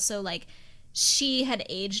 but also, like, she had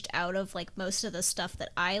aged out of, like, most of the stuff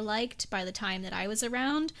that I liked by the time that I was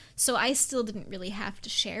around, so I still didn't really have to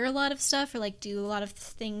share a lot of stuff or, like, do a lot of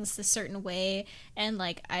things a certain way, and,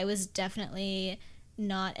 like, I was definitely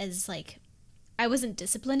not as, like... I wasn't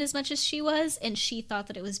disciplined as much as she was, and she thought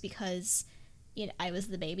that it was because I was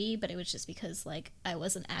the baby, but it was just because like I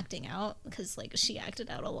wasn't acting out, because like she acted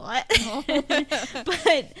out a lot.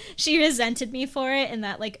 But she resented me for it, and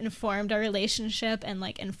that like informed our relationship and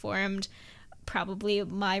like informed probably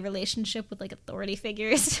my relationship with like authority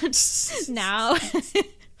figures now.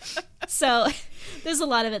 So there's a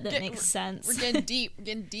lot of it that makes sense. We're getting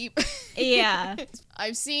deep. Yeah.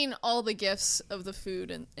 I've seen all the gifs of the food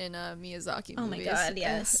in Miyazaki movies. Oh my god,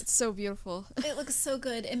 yes. It's so beautiful. It looks so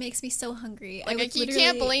good. It makes me so hungry. Like, you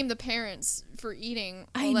can't blame the parents for eating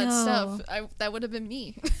all that stuff. That would have been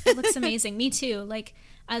me. It looks amazing. Me too. Like,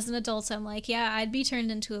 as an adult, I'm like, yeah, I'd be turned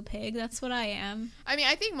into a pig. That's what I am. I mean,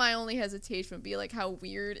 I think my only hesitation would be, like, how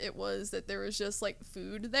weird it was that there was just, like,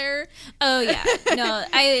 food there. Oh, yeah. No,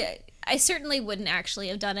 I certainly wouldn't actually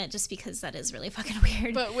have done it, just because that is really fucking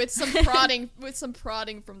weird. But with some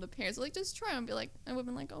prodding from the parents, like, just try and be like, I would have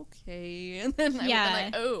been like, okay. And then I would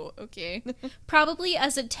have been like, oh, okay. Probably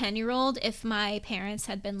as a 10-year-old, if my parents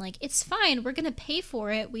had been like, it's fine, we're gonna pay for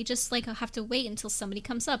it, we just like have to wait until somebody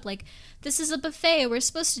comes up, like, this is a buffet, we're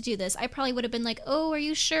supposed to do this, I probably would have been like, oh, are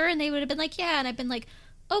you sure? And they would have been like, yeah. And I've been like,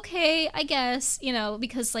 okay, I guess,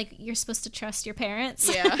 because like you're supposed to trust your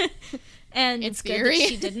parents. Yeah. And it's good that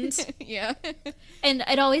she didn't. Yeah. And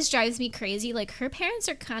it always drives me crazy. Like, her parents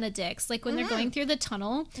are kind of dicks. Like, when they're going through the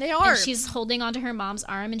tunnel. They are. And she's holding onto her mom's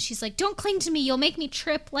arm, and she's like, don't cling to me, you'll make me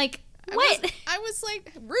trip. Like, what? I was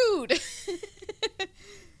like, rude.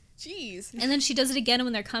 Jeez. And then she does it again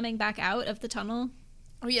when they're coming back out of the tunnel.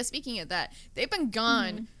 Oh, yeah, speaking of that, they've been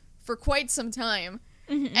gone for quite some time.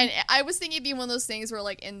 Mm-hmm. And I was thinking it'd be one of those things where,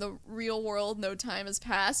 like, in the real world, no time has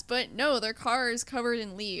passed. But no, their car is covered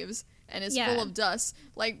in leaves and is full of dust.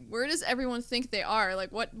 Like, where does everyone think they are?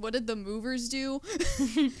 Like, what did the movers do?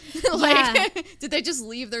 Like, did they just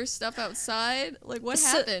leave their stuff outside? Like, what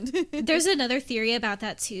happened? There's another theory about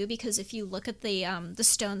that, too, because if you look at the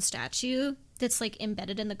stone statue that's, like,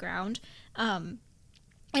 embedded in the ground,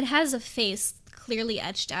 it has a face clearly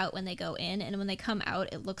etched out when they go in, and when they come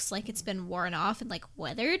out, it looks like it's been worn off and, like,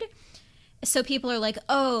 weathered. So people are like,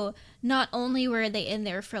 oh, not only were they in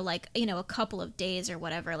there for, like, a couple of days or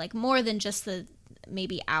whatever, like, more than just the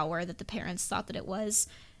maybe hour that the parents thought that it was,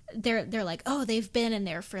 they're like, oh, they've been in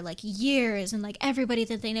there for, like, years, and, like, everybody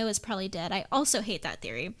that they know is probably dead. I also hate that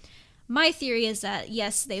theory. My theory is that,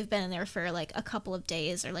 yes, they've been in there for, like, a couple of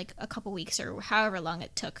days or, like, a couple weeks or however long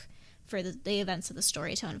it took for the events of the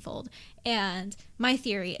story to unfold. And my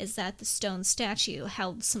theory is that the stone statue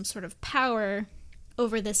held some sort of power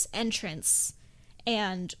over this entrance,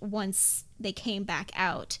 and once they came back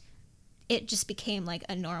out, it just became like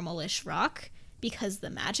a normal-ish rock because the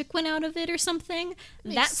magic went out of it or something.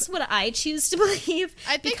 That's what I choose to believe.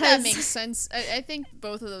 I think that makes sense. I think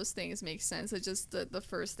both of those things make sense. It's just the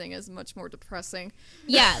first thing is much more depressing.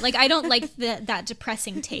 Yeah, like, I don't like that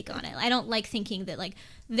depressing take on it. I don't like thinking that, like,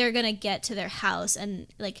 they're gonna get to their house and,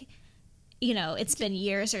 like, it's been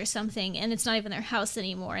years or something, and it's not even their house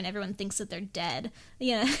anymore, and everyone thinks that they're dead.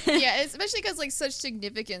 Yeah, especially because, like, such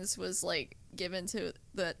significance was, like, given to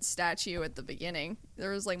the statue at the beginning. There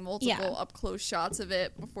was, like, multiple up-close shots of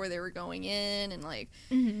it before they were going in, and, like,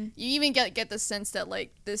 you even get the sense that,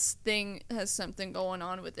 like, this thing has something going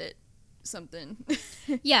on with it. Something.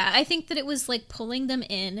 Yeah, I think that it was, like, pulling them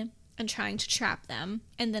in and trying to trap them,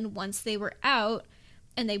 and then once they were out,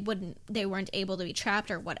 and they weren't able to be trapped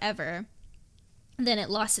or whatever, then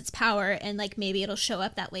it lost its power, and, like, maybe it'll show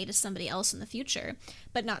up that way to somebody else in the future,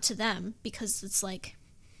 but not to them, because it's, like,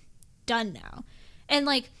 done now. And,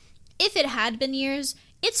 like, if it had been years,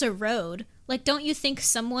 it's a road. Like, don't you think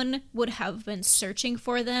someone would have been searching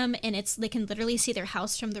for them, and they can literally see their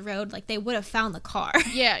house from the road? Like, they would have found the car.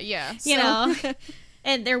 Yeah. You know?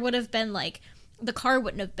 And there would have been, like, the car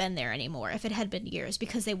wouldn't have been there anymore if it had been years,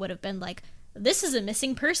 because they would have been like, this is a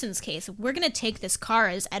missing persons case. We're going to take this car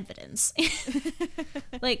as evidence.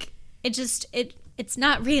 Like, it's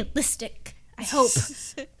not realistic. I hope.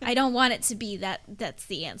 I don't want it to be that's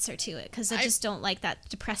the answer to it, because I just don't like that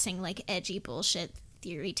depressing, like, edgy bullshit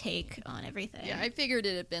theory take on everything. Yeah, I figured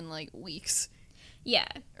it had been, like, weeks. Yeah.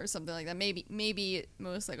 Or something like that. Maybe at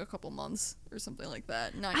most, like, a couple months or something like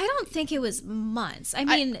that. I don't think it was months. I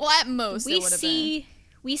mean, at most it would have been.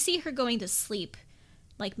 We see her going to sleep,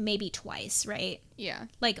 like, maybe twice, right? Yeah.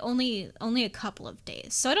 Like, only a couple of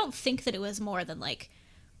days. So I don't think that it was more than, like,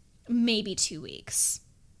 maybe 2 weeks.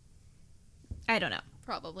 I don't know.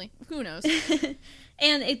 Probably. Who knows?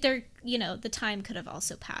 And the time could have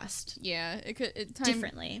also passed. Yeah, it could.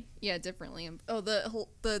 Differently. Yeah, differently. Oh,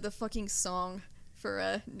 the fucking song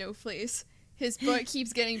for No Place. His butt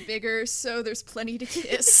keeps getting bigger, so there's plenty to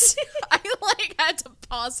kiss. I, like, had to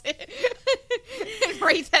pause it and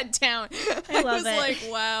write that down. I love was it. Like,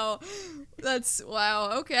 wow. That's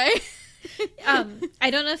wow. Okay.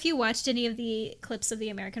 I don't know if you watched any of the clips of the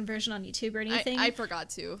American version on YouTube or anything. I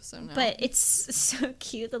forgot to, so no. But it's so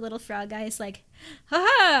cute. The little frog guy is like, ha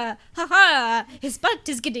ha, ha ha, his butt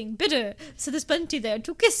is getting bitter, so there's plenty there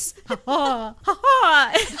to kiss, ha ha, ha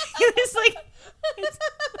ha. It's like,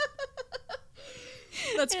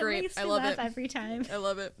 that's great. Makes me I love laugh it every time. I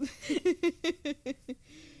love it.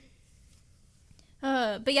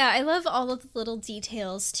 But yeah, I love all of the little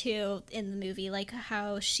details too in the movie, like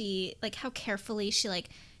how carefully she like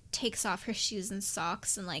takes off her shoes and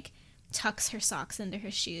socks and like tucks her socks into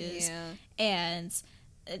her shoes, and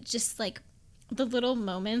just like the little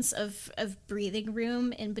moments of breathing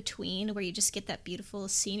room in between where you just get that beautiful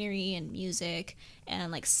scenery and music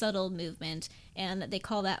and like subtle movement, and they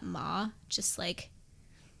call that ma, just like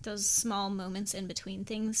those small moments in between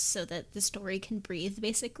things so that the story can breathe,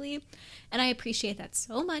 basically. And I appreciate that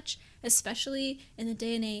so much, especially in the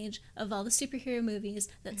day and age of all the superhero movies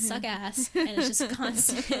that suck ass and it's just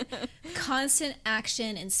constant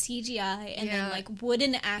action and CGI and then like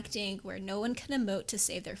wooden acting where no one can emote to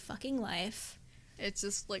save their fucking life. It's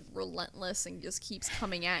just like relentless and just keeps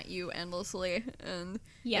coming at you endlessly, and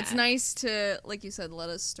it's nice to, like you said, let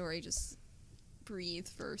a story just breathe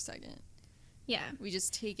for a second. Yeah. We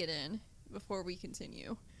just take it in before we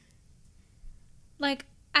continue. Like,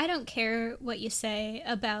 I don't care what you say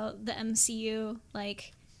about the MCU.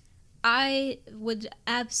 Like, I would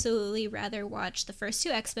absolutely rather watch the first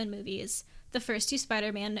 2 X-Men movies, the first 2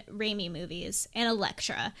 Spider-Man Raimi movies, and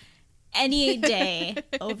Elektra any day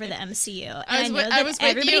over the MCU. And I know that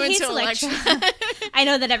everybody hates Elektra. I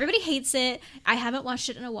know that everybody hates it. I haven't watched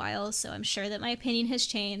it in a while, so I'm sure that my opinion has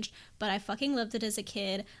changed, but I fucking loved it as a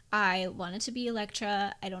kid. I wanted to be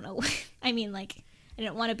Elektra. I don't know. I mean, like, I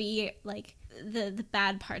didn't want to be, like, the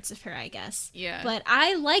bad parts of her, I guess. Yeah. But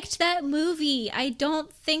I liked that movie. I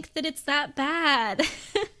don't think that it's that bad.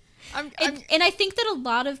 And I think that a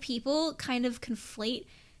lot of people kind of conflate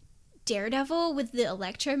Daredevil with the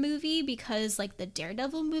Elektra movie because, like, the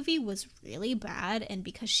Daredevil movie was really bad and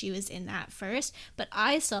because she was in that first, but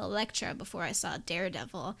I saw Elektra before I saw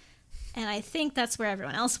Daredevil, and I think that's where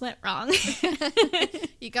everyone else went wrong.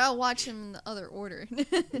 You gotta watch them in the other order.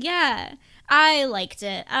 Yeah, I liked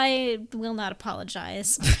it. I will not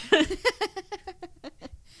apologize.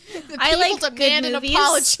 I like good movies.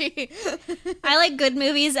 Apology. I like good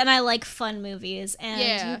movies and I like fun movies,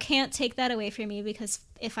 and you can't take that away from me because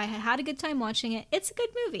if I had a good time watching it, it's a good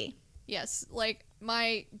movie. Yes, like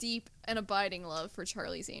my deep and abiding love for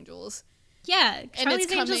Charlie's Angels. Yeah,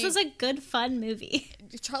 Charlie's Angels is a good, fun movie.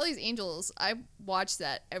 Charlie's Angels, I watched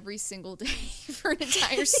that every single day for an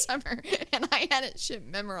entire summer, and I had it shit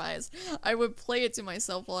memorized. I would play it to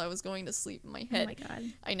myself while I was going to sleep in my head. Oh my god.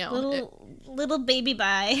 I know. Little baby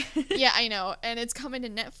bye. Yeah, I know, and it's coming to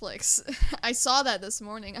Netflix. I saw that this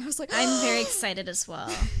morning. I was like, I'm very excited as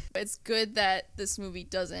well. It's good that this movie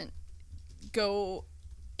doesn't go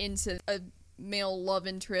into a male love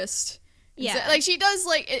interest. Yeah. Like, she does,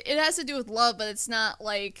 like, it has to do with love, but it's not,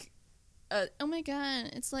 like, oh my god,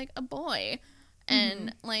 it's, like, a boy.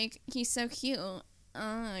 And, like, he's so cute. Oh,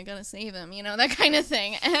 I gotta save him, you know, that kind of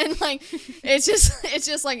thing. And, like, it's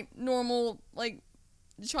just, like, normal, like,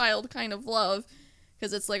 child kind of love.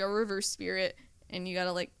 Because it's, like, a river spirit, and you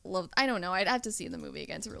gotta, like, love. I don't know, I'd have to see the movie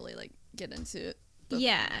again to really, like, get into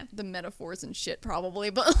the metaphors and shit, probably,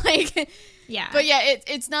 but like,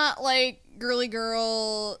 it's not like girly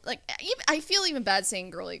girl. Like, I feel even bad saying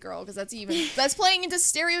girly girl because that's playing into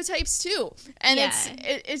stereotypes too, and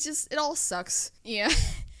it's just, it all sucks. Yeah.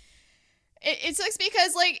 It sucks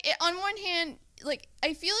because, like, on one hand, like,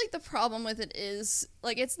 I feel like the problem with it is,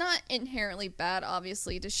 like, it's not inherently bad,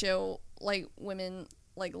 obviously, to show, like, women,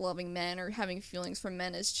 like, loving men or having feelings for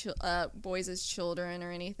men as boys as children or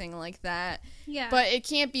anything like that. Yeah. But it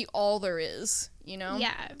can't be all there is, you know?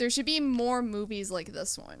 Yeah. There should be more movies like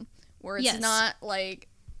this one where it's not, like,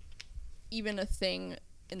 even a thing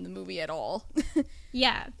in the movie at all.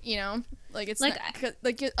 Yeah. You know? Like, it's like,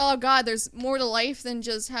 oh god, there's more to life than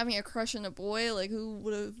just having a crush on a boy. Like, who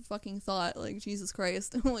would have fucking thought? Like, Jesus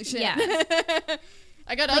Christ. Holy shit. Yeah.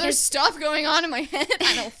 I got other stuff going on in my head.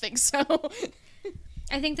 I don't think so.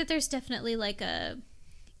 I think that there's definitely, like,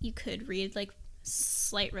 you could read, like,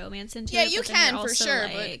 slight romance into it. Yeah, you can, for sure,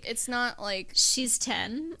 like, but it's not, like... She's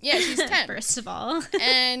 10. Yeah, she's 10. First of all.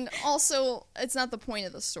 And also, it's not the point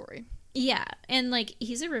of the story. Yeah, and, like,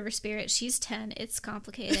 he's a river spirit, she's 10, it's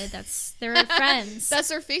complicated, they're friends. That's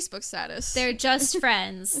their Facebook status. They're just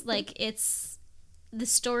friends. Like, the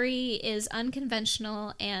story is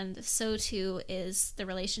unconventional, and so too is the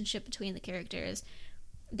relationship between the characters.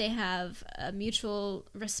 they have a mutual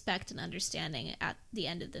respect and understanding at the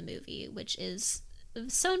end of the movie, which is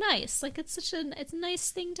so nice. Like, it's a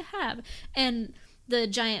nice thing to have. And the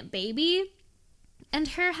giant baby and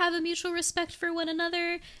her have a mutual respect for one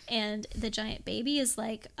another, and the giant baby is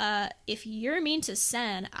like, if you're mean to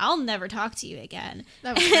Sen, I'll never talk to you again.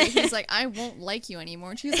 That was great. He's like, I won't like you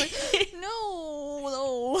anymore. And she's like,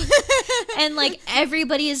 no. And like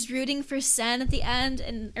everybody is rooting for Sen at the end,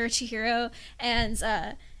 and Chihiro, and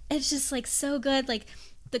it's just like so good. Like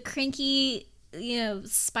the cranky,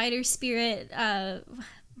 spider spirit,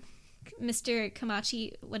 Mr.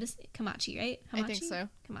 Kamachi. What is it? Kamachi, right? Hamachi? I think so.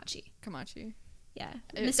 Kamachi. Yeah,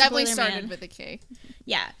 it definitely started with a K.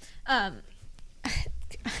 Yeah. I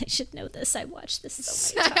should know this. I watched this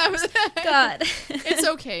so many times. God. It's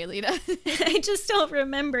okay, Lita. I just don't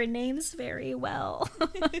remember names very well.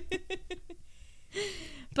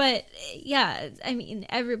 But yeah, I mean,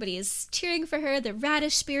 everybody is cheering for her. The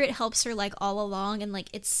radish spirit helps her like all along in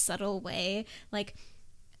like its subtle way, like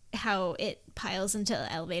how it piles into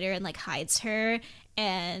the elevator and like hides her.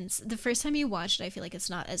 And the first time you watch it, I feel like it's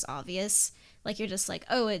not as obvious. Like, you're just like,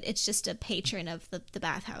 oh, it's just a patron of the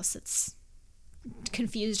bathhouse that's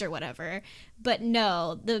confused or whatever. But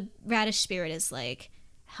no, the radish spirit is, like,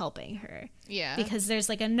 helping her. Yeah. Because there's,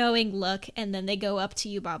 like, a knowing look, and then they go up to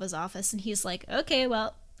Yubaba's office, and he's like, okay,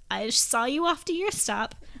 well, I saw you off to your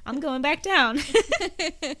stop. I'm going back down.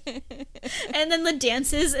 And then the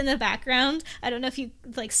dances in the background, I don't know if you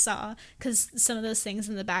like saw, because some of those things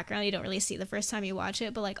in the background you don't really see the first time you watch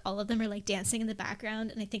it, but like all of them are like dancing in the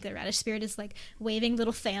background, and I think the radish spirit is like waving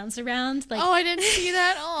little fans around. Like, oh, I didn't see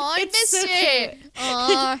that. Oh, I missed so it.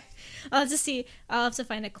 I'll have to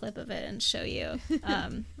find a clip of it and show you.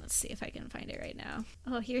 Let's see if I can find it right now.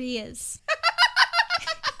 Oh, here he is.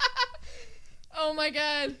 Oh my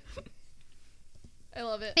god. I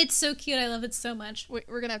love it. It's so cute. I love it so much.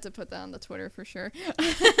 We're gonna have to put that on the Twitter for sure.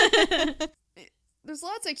 There's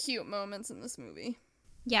lots of cute moments in this movie.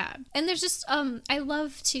 Yeah. And there's just, I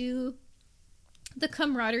love, too, the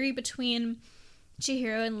camaraderie between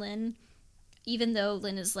Chihiro and Lin. Even though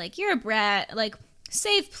Lin is like, you're a brat. Like,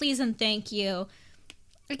 save, please, and thank you.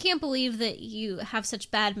 I can't believe that you have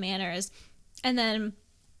such bad manners. And then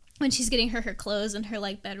when she's getting her clothes and her,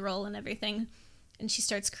 like, bedroll and everything, and she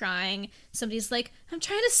starts crying, somebody's like, I'm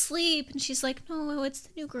trying to sleep. And she's like, no, it's the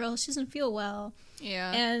new girl. She doesn't feel well.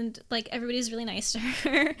 Yeah. And, like, everybody's really nice to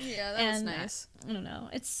her. Yeah, that was nice. I don't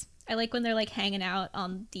know. I like when they're, like, hanging out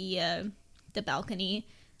on the balcony,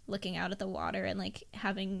 looking out at the water and, like,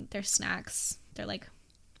 having their snacks. They're, like,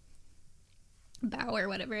 bao or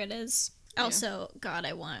whatever it is. Yeah. Also, God,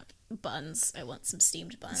 I want buns. I want some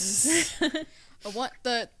steamed buns.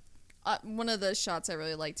 One of the shots I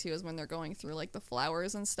really like, too, is when they're going through, like, the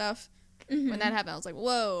flowers and stuff. Mm-hmm. When that happened, I was like,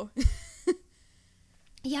 whoa.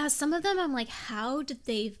 Yeah, some of them I'm like, how did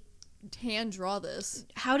they hand draw this?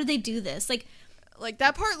 How did they do this? Like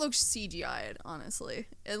that part looks CGI'd, honestly.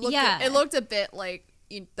 It looked a bit like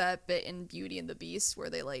that bit in Beauty and the Beast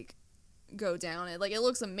where they, like, go down. It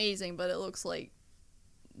looks amazing, but it looks like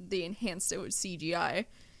they enhanced it with CGI.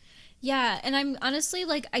 Yeah, and I'm honestly,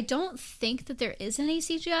 like, I don't think that there is any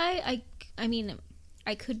CGI. I mean,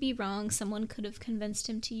 I could be wrong. Someone could have convinced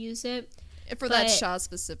him to use it. For that shot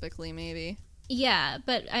specifically, maybe. Yeah,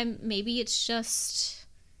 but maybe it's just,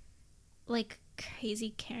 like,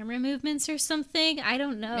 crazy camera movements or something. I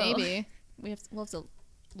don't know. Maybe. We'll have to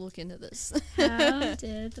look into this. How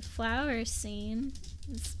did the flower scene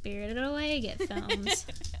in Spirited Away get filmed?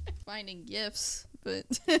 Finding gifts. But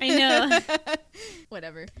I know.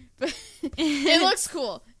 Whatever. But it looks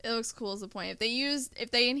cool. It looks cool is the point.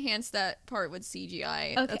 If they enhance that part with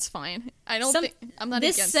CGI, okay, that's fine. I'm not against it.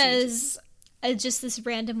 This says just this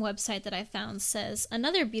random website that I found says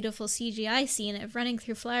another beautiful CGI scene of running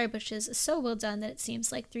through flower bushes is so well done that it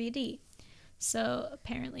seems like 3D. So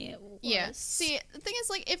apparently it was. Yeah. See, the thing is,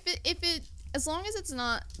 like, if it as long as it's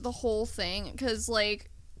not the whole thing, because,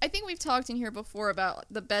 like, I think we've talked in here before about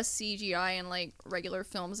the best CGI in, like, regular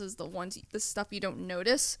films is the stuff you don't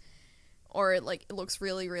notice, or it looks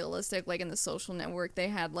really realistic. Like in The Social Network, they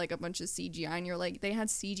had, like, a bunch of CGI, and you're like, they had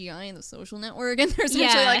CGI in The Social Network, and there's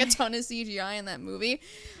actually, like, a ton of CGI in that movie.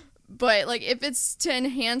 But, like, if it's to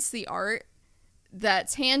enhance the art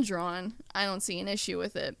that's hand-drawn, I don't see an issue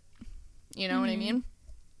with it. You know what I mean?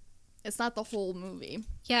 It's not the whole movie.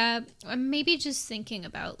 Yeah, I'm maybe just thinking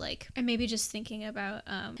about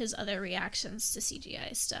his other reactions to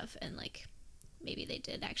CGI stuff, and, like, maybe they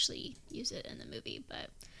did actually use it in the movie, but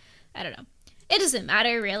I don't know. It doesn't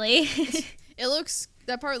matter, really.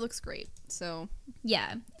 That part looks great, so.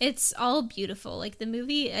 Yeah, it's all beautiful. Like, the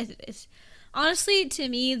movie, Honestly, to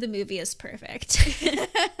me, the movie is perfect.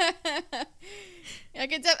 I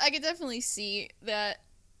could definitely see that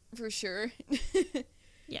for sure.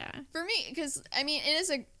 Yeah. For me, because, I mean, it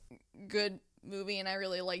is a good movie and I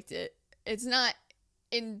really liked it. It's not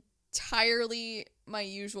entirely my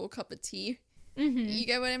usual cup of tea. Mm-hmm. You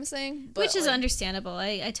get what I'm saying? Which is understandable.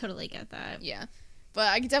 I totally get that. Yeah. But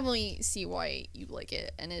I can definitely see why you like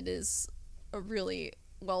it. And it is a really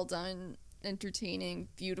well done, entertaining,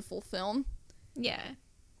 beautiful film. Yeah.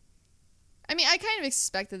 I mean, I kind of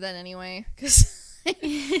expected that anyway. Because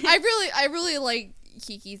I really like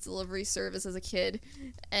Kiki's Delivery Service as a kid.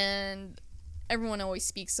 And everyone always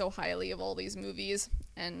speaks so highly of all these movies.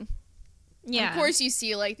 And of course you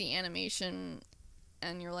see like the animation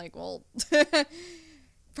and you're like, well,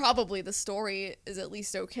 probably the story is at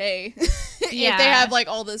least okay. Yeah. If they have like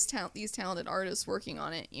all these talented artists working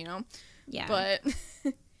on it, you know? Yeah. But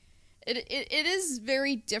it is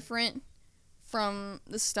very different from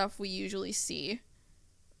the stuff we usually see,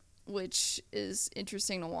 which is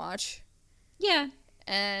interesting to watch. Yeah.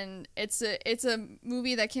 And it's a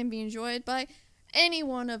movie that can be enjoyed by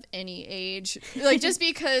anyone of any age. Like, just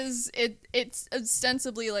because it's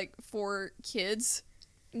ostensibly like for kids.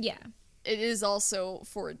 Yeah. It is also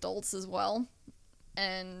for adults as well,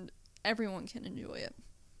 and everyone can enjoy it.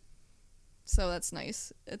 So that's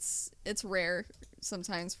nice. It's rare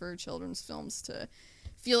sometimes for children's films to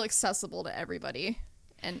feel accessible to everybody,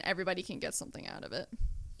 and everybody can get something out of it.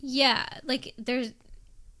 Yeah, like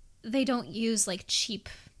they don't use like cheap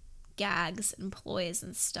gags and ploys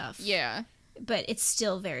and stuff. Yeah. But it's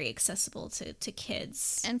still very accessible to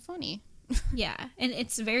kids. And funny. Yeah, and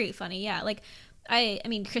it's very funny. Yeah, like I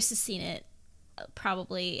mean, Chris has seen it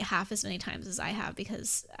probably half as many times as I have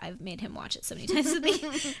because I've made him watch it so many times with me,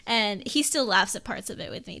 and he still laughs at parts of it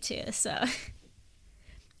with me too. So,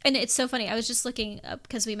 and it's so funny. I was just looking up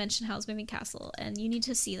because we mentioned Howl's Moving Castle, and you need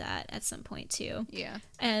to see that at some point too. Yeah.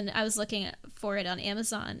 And I was looking for it on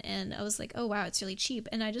Amazon, and I was like, oh wow, it's really cheap.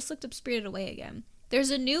 And I just looked up Spirited Away again.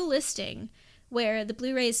 There's a new listing where the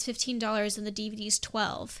Blu-ray is $15 and the DVD's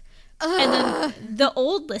 $12. And then the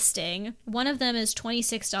old listing, one of them is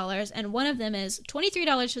 $26 and one of them is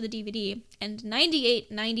 $23 for the DVD and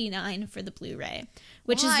 $98.99 for the Blu-ray,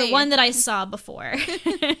 which is the one that I saw before.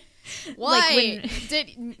 Why? Did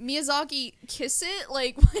Miyazaki kiss it?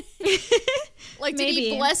 Like did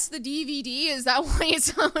he bless the DVD? Is that why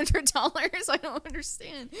it's $100? I don't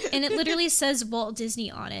understand. And it literally says Walt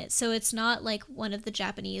Disney on it, so it's not like one of the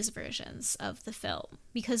Japanese versions of the film.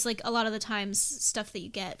 Because like a lot of the times, stuff that you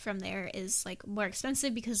get from there is like more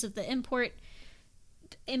expensive because of the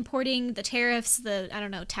importing, the tariffs, the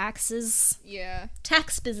taxes. Yeah.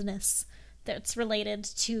 Tax business that's related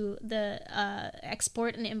to the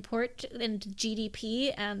export and import and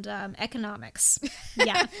GDP and economics.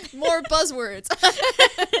 Yeah. More buzzwords.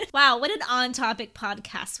 Wow, what an on-topic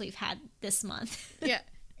podcast we've had this month. Yeah.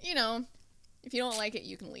 You know, if you don't like it,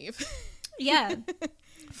 you can leave. Yeah.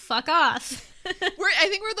 Fuck off. I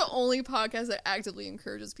think we're the only podcast that actively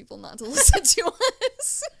encourages people not to listen to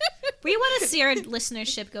us. We want to see our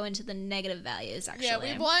listenership go into the negative values, actually. Yeah,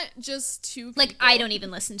 we want just 2 people. Like, I don't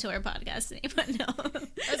even listen to our podcast anymore, no.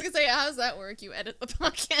 I was going to say, how does that work? You edit the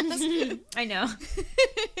podcast? I know.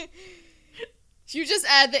 You just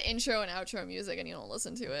add the intro and outro music and you don't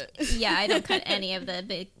listen to it. Yeah, I don't cut any of the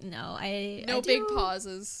big... No, big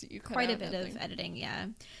pauses. You cut quite out a bit nothing. of editing, yeah.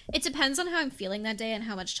 It depends on how I'm feeling that day and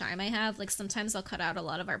how much time I have. Like, sometimes I'll cut out a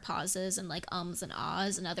lot of our pauses and, like, ums and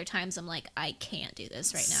ahs, and other times I'm like, I can't do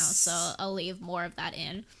this right now, so I'll leave more of that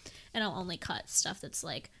in. And I'll only cut stuff that's,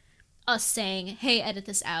 like, us saying, hey, edit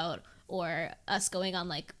this out, or us going on,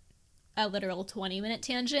 like, a literal 20-minute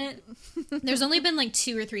tangent. There's only been like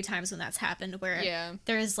 2 or 3 times when that's happened where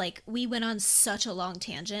there's like, we went on such a long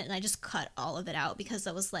tangent and I just cut all of it out because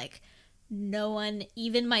I was like, no one,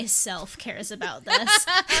 even myself, cares about this.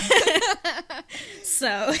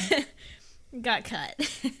 So got cut.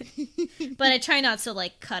 But I try not to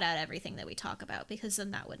like cut out everything that we talk about because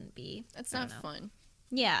then that wouldn't be, that's not fun.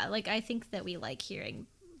 Yeah, like I think that we like hearing,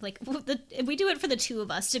 like, we do it for the 2 of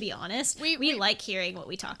us, to be honest. We like hearing what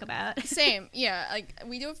we talk about. Same, yeah. Like,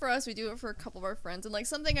 we do it for us, we do it for a couple of our friends. And, like,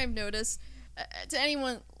 something I've noticed, to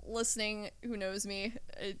anyone listening who knows me,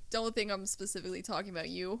 I don't think I'm specifically talking about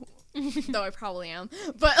you, though I probably am.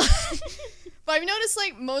 But I've noticed,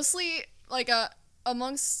 like, mostly, like,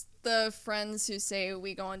 amongst the friends who say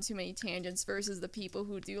we go on too many tangents versus the people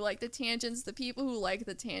who do like the tangents, the people who like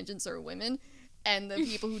the tangents are women, and the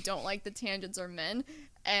people who don't like the tangents are men.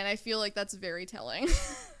 And I feel like that's very telling.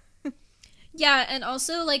 Yeah, and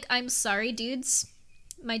also, like, I'm sorry,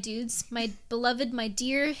 my beloved, my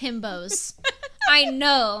dear himbos. I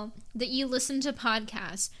know that you listen to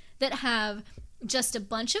podcasts that have just a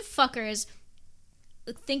bunch of fuckers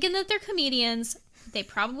thinking that they're comedians. They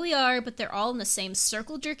probably are, but they're all in the same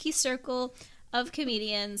jerky circle of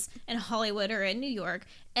comedians in Hollywood or in New York,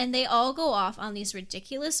 and they all go off on these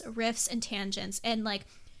ridiculous riffs and tangents, and like,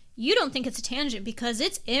 you don't think it's a tangent because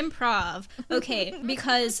it's improv. Okay,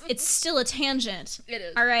 because it's still a tangent. It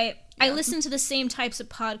is. All right. Yeah. I listen to the same types of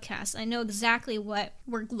podcasts. I know exactly what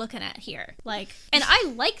we're looking at here. Like, and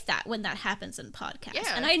I like that when that happens in podcasts.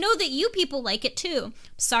 Yeah. And I know that you people like it too.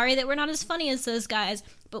 Sorry that we're not as funny as those guys,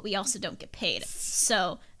 but we also don't get paid.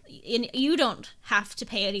 So you don't have to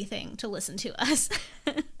pay anything to listen to us.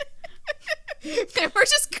 We're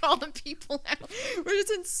just calling people out. We're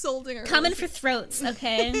just insulting our Coming for throats,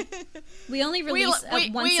 okay? We only release once a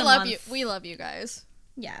month. We love you guys.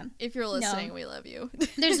 Yeah. If you're listening, we love you.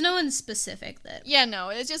 There's no one specific that... Yeah, no,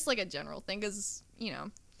 it's just like a general thing, because, you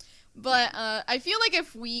know. But I feel like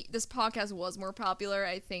if this podcast was more popular,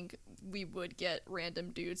 I think we would get random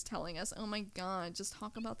dudes telling us, oh my god, just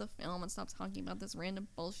talk about the film and stop talking about this random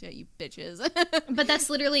bullshit, you bitches. But that's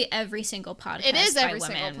literally every single podcast. It is every by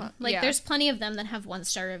women. single Like, there's plenty of them that have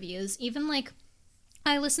 1-star reviews. Even, like,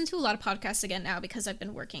 I listen to a lot of podcasts again now because I've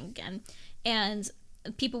been working again. And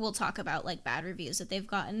people will talk about, like, bad reviews that they've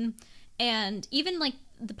gotten. And even, like,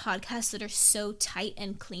 the podcasts that are so tight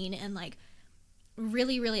and clean and, like,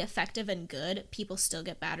 really, really effective and good, people still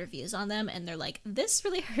get bad reviews on them, and they're like, this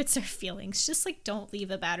really hurts our feelings, just like don't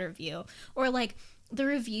leave a bad review. Or like the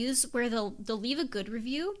reviews where they'll leave a good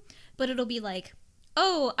review, but it'll be like,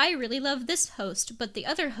 oh, I really love this host, but the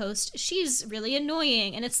other host, she's really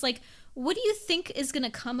annoying. And it's like, what do you think is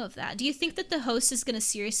gonna come of that? Do you think that the host is gonna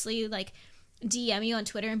seriously like DM you on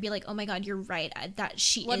Twitter and be like, oh my god, you're right, that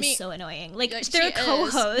she is so annoying. Like they're a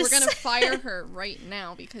co-host. We're gonna fire her right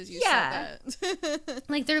now because you said that.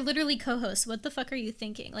 Like, they're literally co-hosts. What the fuck are you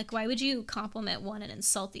thinking? Like, why would you compliment one and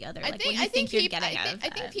insult the other? Like, what do you think you're getting out of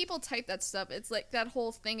that? I think people type that stuff. It's like that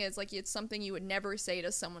whole thing is like, it's something you would never say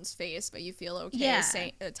to someone's face, but you feel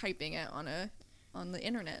okay typing it on the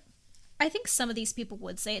internet. I think some of these people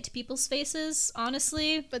would say it to people's faces,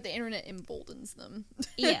 honestly. But the internet emboldens them.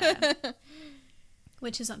 Yeah.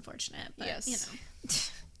 Which is unfortunate, but, yes. you know.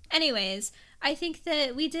 Anyways, I think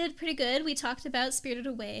that we did pretty good. We talked about Spirited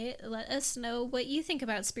Away. Let us know what you think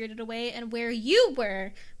about Spirited Away and where you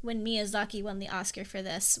were when Miyazaki won the Oscar for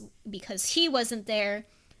this, because he wasn't there,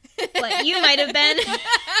 but you might have been.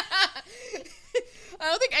 I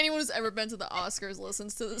don't think anyone who's ever been to the Oscars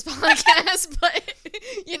listens to this podcast, but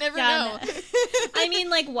you never know. No. I mean,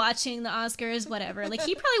 like, watching the Oscars, whatever. Like,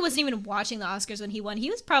 he probably wasn't even watching the Oscars when he won. He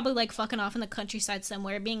was probably, like, fucking off in the countryside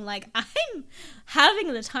somewhere, being like, I'm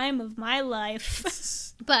having the time of my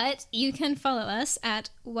life. But you can follow us at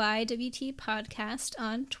YWT Podcast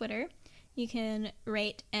on Twitter. You can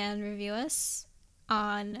rate and review us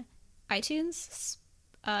on iTunes.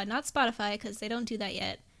 Not Spotify, because they don't do that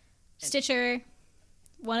yet. Stitcher.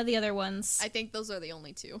 One of the other ones. I think those are the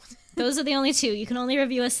only two. Those are the only two. You can only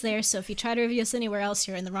review us there, so if you try to review us anywhere else,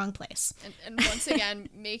 you're in the wrong place. And once again,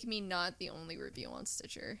 make me not the only review on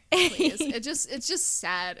Stitcher, please. It's just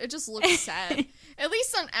sad. It just looks sad. At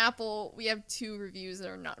least on Apple, we have 2 reviews that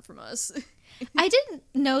are not from us. I didn't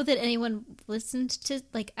know that anyone listened to,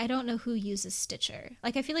 like, I don't know who uses Stitcher.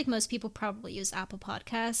 Like, I feel like most people probably use Apple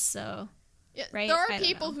Podcasts, so... Yeah, right? There are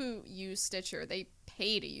people who use Stitcher. They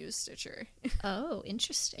pay to use Stitcher. Oh,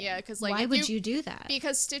 interesting. Yeah, because like, why would you do that?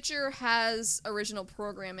 Because Stitcher has original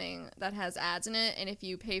programming that has ads in it, and if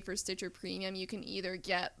you pay for Stitcher Premium, you can either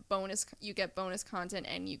get bonus content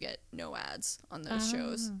and you get no ads on those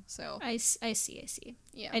shows. So I see.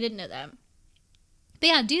 Yeah, I didn't know that. But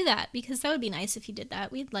yeah, do that, because that would be nice if you did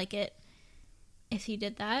that. We'd like it if you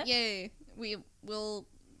did that. Yay! We will.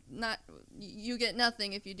 Not you get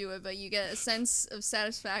nothing if you do it, but you get a sense of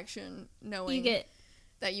satisfaction knowing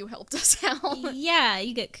that you helped us out. Yeah,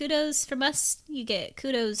 you get kudos from us. You get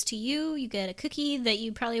kudos to you. You get a cookie that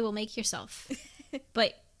you probably will make yourself.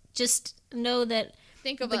 But just know that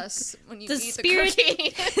think of us when you eat the cookie.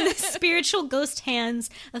 The spiritual ghost hands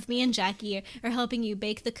of me and Jackie are helping you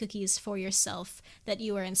bake the cookies for yourself that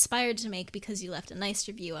you are inspired to make because you left a nice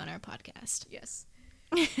review on our podcast. Yes.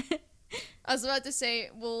 I was about to say,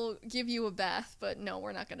 we'll give you a bath, but no,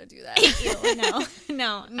 we're not going to do that.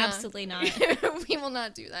 No, absolutely not. We will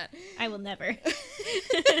not do that. I will never.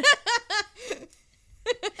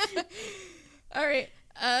 All right.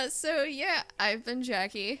 So, yeah, I've been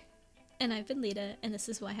Jackie. And I've been Lita, and this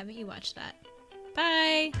is Why Haven't You Watched That?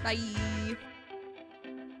 Bye! Bye!